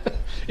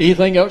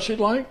 Anything else you'd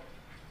like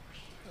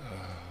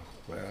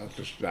Well,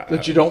 just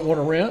that you don't want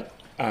to rent?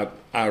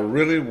 I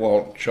really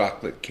want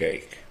chocolate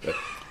cake.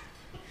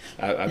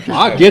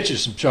 I'll get you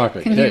some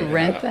chocolate Can cake. you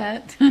rent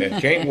that?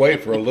 And can't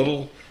wait for a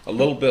little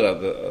bit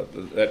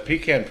of that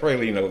pecan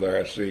praline over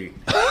there. I see.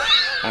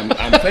 I'm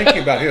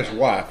thinking about his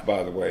wife,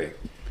 by the way.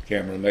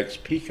 Cameron makes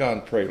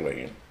pecan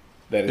praline.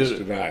 That is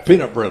tonight.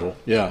 Peanut brittle,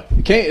 yeah.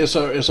 You can't. It's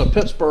a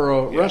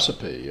Pittsburgh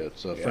recipe.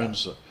 It's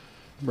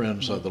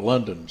friends of the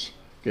Londons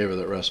gave her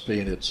that recipe,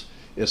 and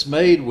it's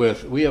made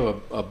with. We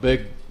have a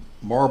big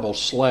marble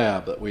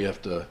slab that we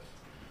have to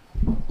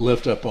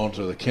lift up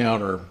onto the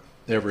counter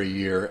every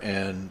year,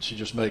 and she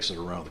just makes it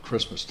around the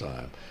Christmas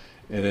time,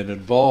 and it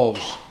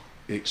involves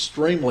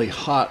extremely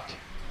hot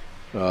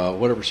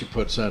whatever she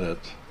puts in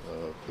it,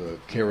 the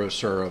Karo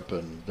syrup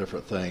and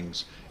different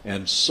things,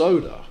 and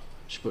soda.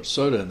 She puts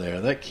soda in there,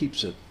 and that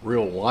keeps it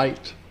real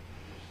light.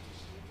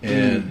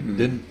 And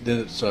then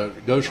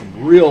it goes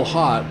from real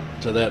hot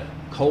to that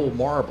cold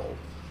marble,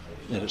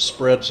 and it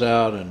spreads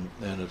out and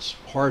it's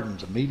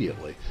hardened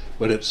immediately.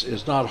 But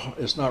it's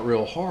not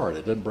real hard.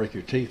 It doesn't break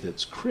your teeth.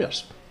 It's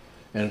crisp,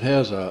 and it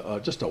has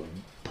just a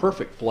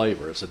perfect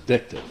flavor. It's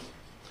addictive.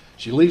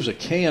 She leaves a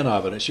can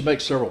of it, and she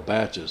makes several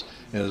batches,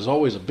 and there's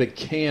always a big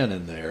can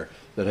in there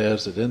that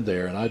has it in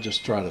there, and I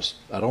just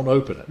I don't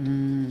open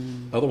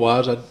it.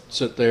 Otherwise, I'd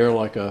sit there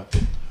like a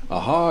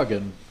hog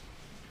and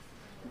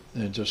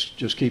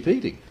just keep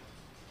eating.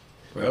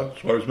 Well,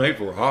 that's what it's made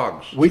for,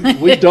 hogs. We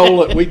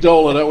dole it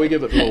out. We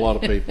give it to a lot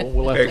of people.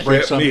 We'll have to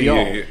bring some to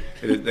y'all.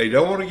 They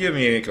don't want to give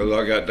me any because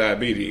I got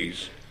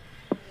diabetes,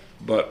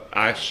 but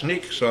I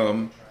sneak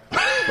some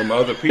from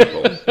other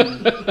people.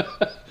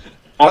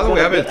 By the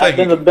way, I've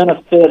been the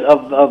benefit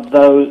of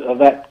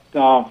that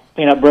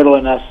peanut brittle,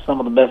 and that's some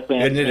of the best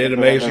peanut. Isn't it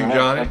amazing,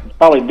 Johnny? It's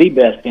probably the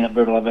best peanut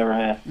brittle I've ever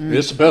had.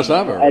 It's the best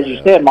I've ever had. As you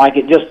said, Mike,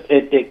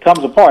 it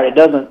comes apart. It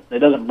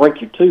doesn't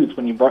break your tooth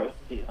when you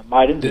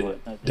bite into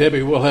it.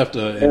 Debbie, we'll have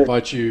to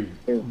invite you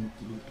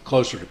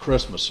closer to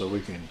Christmas so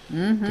we can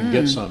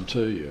get some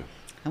to you.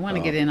 I want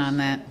to get in on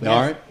that.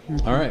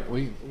 All right,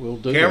 we'll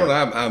do Cameron,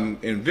 that. I'm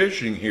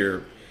envisioning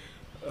here,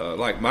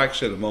 like Mike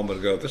said a moment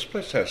ago, this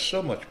place has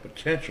so much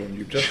potential, and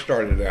you've just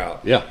started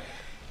out. Yeah.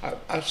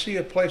 I see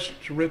a place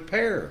to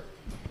repair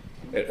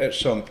at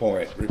some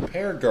point,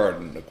 repair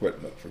garden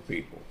equipment for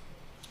people.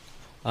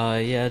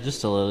 Yeah,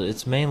 just a little.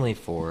 It's mainly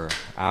for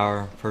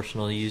our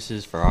personal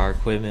uses, for our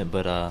equipment,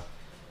 but I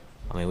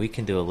mean, we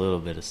can do a little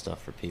bit of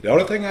stuff for people. The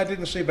only thing I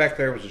didn't see back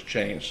there was a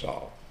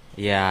chainsaw.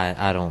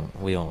 Yeah,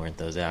 we don't rent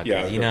those out.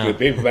 Yeah, you know, the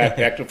people back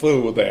act a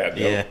fool with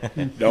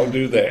that. Don't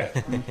do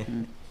that.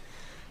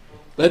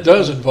 That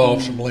does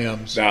involve some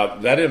limbs. Now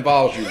that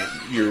involves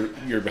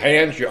your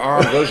hands, your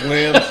arms, those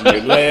limbs, and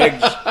your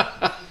legs.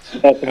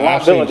 That's some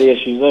liability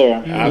issues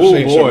there. I've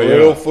seen some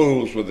real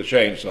fools with the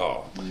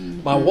chainsaw.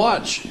 My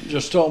watch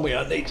just told me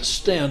I need to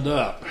stand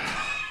up,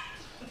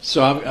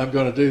 so I'm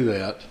going to do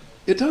that.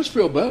 It does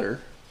feel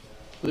better.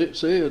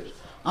 See it?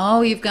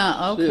 Oh, you've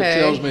got okay. See,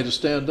 it tells me to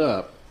stand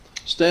up.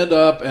 Stand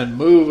up and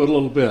move a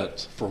little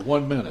bit for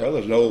 1 minute. Well,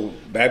 there's an old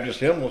Baptist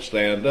hymn,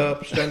 stand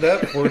up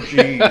for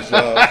Jesus.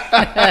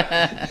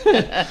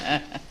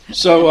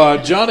 So,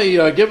 Johnny,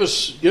 give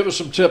us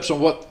some tips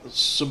on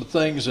some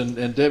things,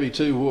 and Debbie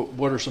too.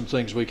 What are some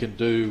things we can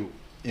do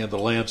in the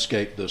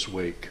landscape this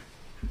week?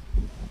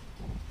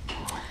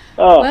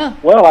 I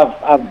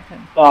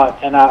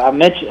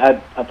mentioned.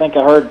 I think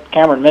I heard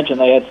Cameron mention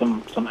they had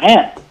some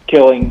ant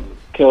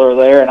killer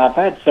there, and I've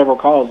had several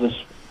calls this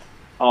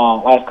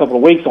last couple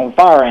of weeks on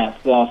fire ants.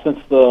 Since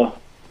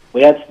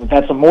we've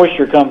had some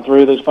moisture come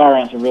through, those fire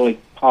ants have really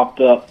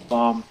popped up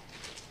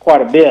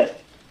quite a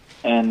bit,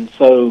 and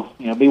so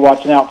be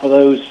watching out for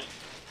those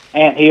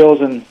ant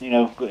hills, and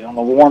on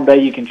a warm day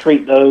you can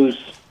treat those,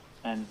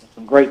 and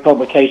some great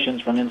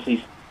publications from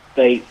NC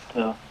State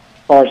as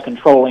far as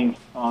controlling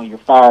your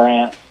fire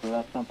ants. So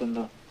that's something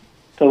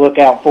to look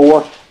out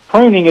for.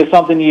 Pruning is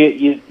something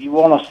you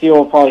want to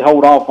still probably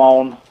hold off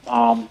on.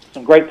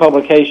 Some great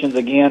publications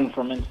again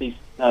from NC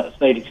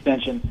State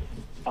Extension.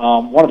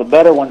 One of the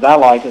better ones I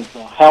like is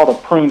how to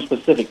prune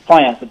specific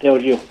plants. It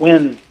tells you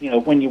when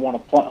you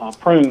want to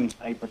prune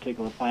a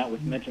particular plant.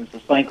 We've mentioned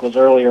sasanquas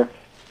earlier.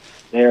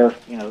 They're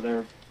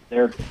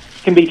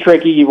can be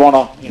tricky. You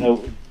want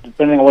to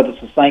depending on whether it's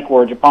sasanqua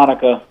or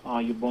japonica,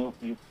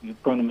 you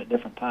prune them at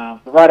different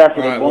times. But right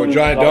after they bloom, well,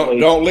 Johnny,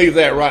 don't leave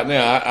that right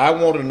now. I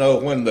want to know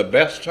when the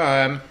best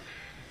time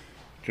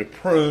to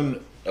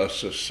prune a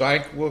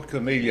sasanqua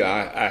camellia.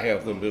 I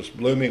have them just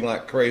blooming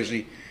like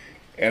crazy,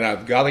 and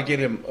I've got to get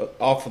him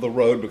off of the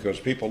road because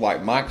people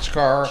like Mike's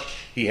car,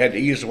 he had to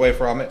ease away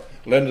from it,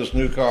 Linda's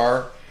new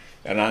car,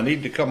 and I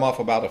need to come off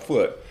about a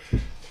foot.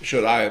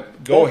 Should I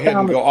go ahead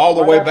and go all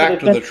the way back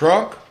to the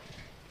trunk?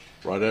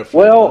 Right after.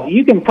 Well,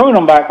 you can prune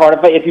them back hard.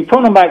 If you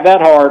prune them back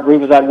that hard,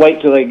 Rufus, I'd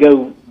wait till they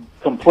go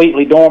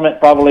completely dormant,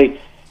 probably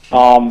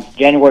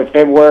January,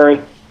 February.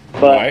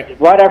 But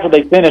right after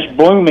they finish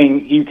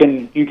blooming, you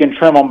can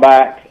trim them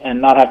back and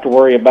not have to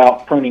worry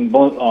about pruning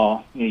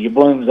your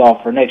blooms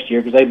off for next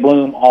year because they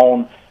bloom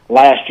on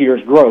last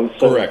year's growth.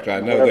 So correct, I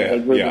know whatever that. They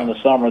grew Yeah. in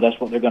the summer, that's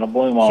what they're going to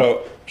bloom on.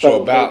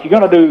 So about if you're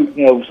going to do,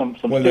 you know, some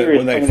when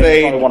serious they pruning,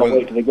 fade, you probably want to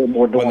wait till they get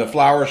more when the dormant.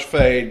 flowers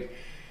fade,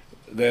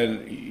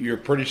 then you're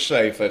pretty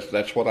safe.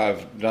 That's what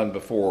I've done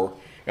before,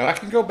 and I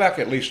can go back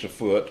at least a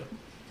foot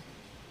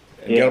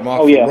and get them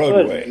off the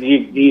roadway.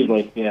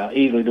 Easily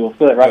do a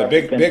foot right.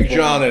 Big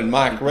John and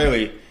Mike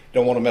really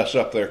don't want to mess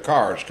up their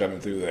cars coming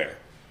through there.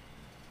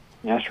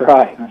 That's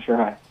right. That's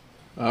right.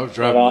 I was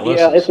driving.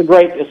 It's a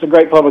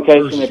great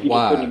publication. Versus If you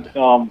wide. just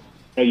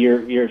put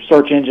your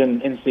search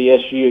engine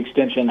NCSU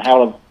extension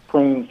how to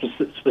prune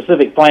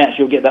specific plants,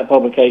 you'll get that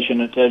publication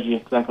that tells you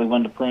exactly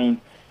when to prune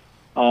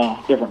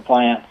different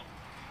plants.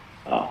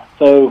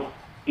 So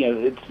you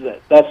know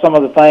that's some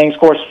of the things. Of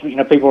course, you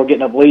know people are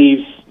getting up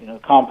leaves. You know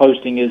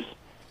composting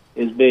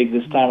is big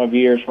this time of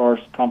year as far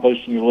as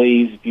composting your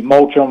leaves. If you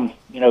mulch them,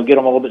 you know get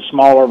them a little bit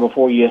smaller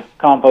before you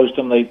compost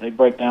them. They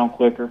break down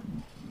quicker.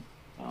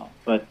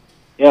 But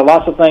yeah,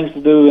 lots of things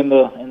to do in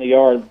the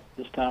yard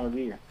this time of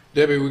year.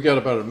 Debbie, we got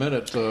about a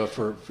minute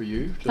for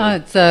you.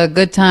 It's a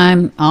good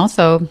time.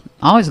 Also,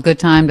 always a good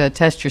time to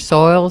test your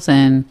soils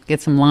and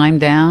get some lime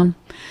down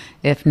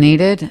if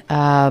needed.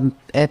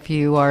 If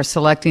you are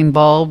selecting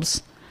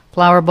bulbs,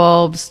 flower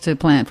bulbs to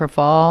plant for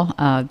fall,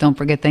 don't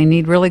forget they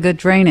need really good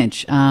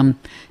drainage.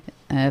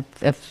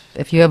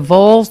 If you have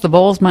voles, the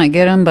voles might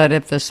get them, but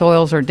if the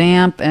soils are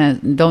damp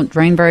and don't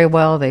drain very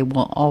well, they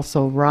will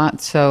also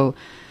rot. So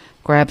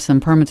grab some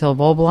Permatil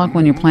Vole Block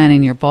when you're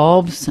planting your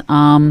bulbs,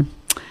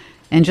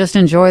 and just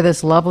enjoy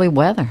this lovely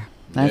weather.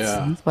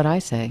 That's what I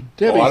say.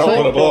 Debbie, I don't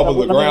put a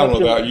bulb in the ground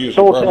without using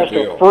soil tests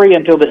Permatil. are free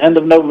until the end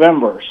of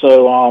November.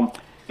 So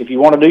if you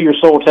want to do your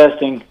soil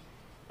testing,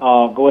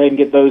 go ahead and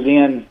get those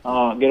in.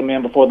 Get them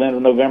in before the end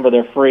of November.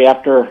 They're free.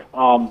 After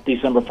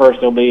December 1st,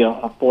 there'll be a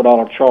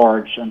 $4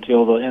 charge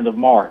until the end of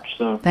March.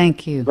 So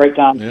thank you. Great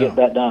time to get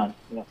that done.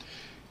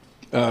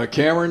 Yeah.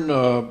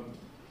 Cameron,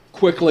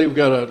 quickly, we've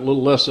got a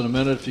little less than a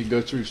minute. If you can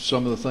go through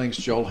some of the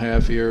things y'all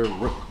have here,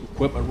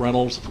 equipment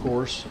rentals, of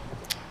course.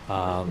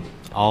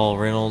 All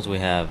rentals. We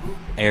have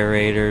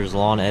aerators,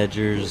 lawn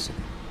edgers,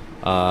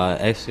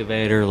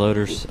 excavator,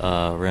 loaders,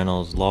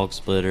 rentals, log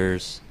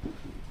splitters,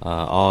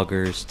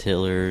 augers,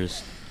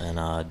 tillers,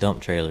 and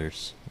dump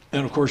trailers.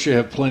 And of course, you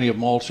have plenty of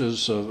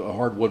mulches,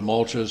 hardwood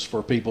mulches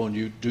for people, and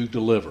you do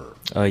deliver.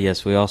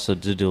 Yes, we also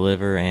do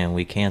deliver, and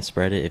we can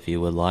spread it if you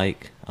would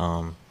like.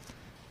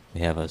 We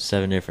have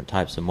 7 different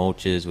types of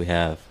mulches. We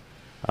have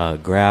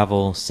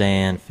gravel,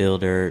 sand,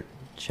 field dirt,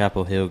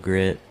 Chapel Hill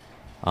grit.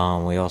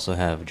 We also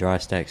have dry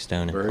stack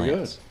stone and Very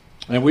plants.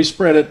 good. And we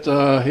spread it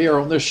here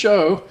on this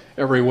show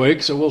every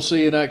week, so we'll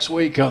see you next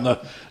week on the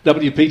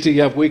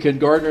WPTF Weekend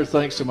Gardener.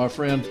 Thanks to my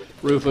friend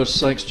Rufus.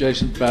 Thanks,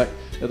 Jason, back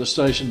at the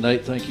station.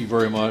 Nate, thank you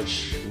very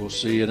much. We'll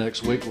see you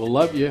next week. We'll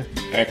love you.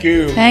 Thank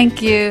you.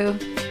 Thank you.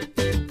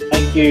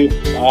 Thank you.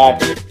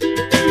 Bye.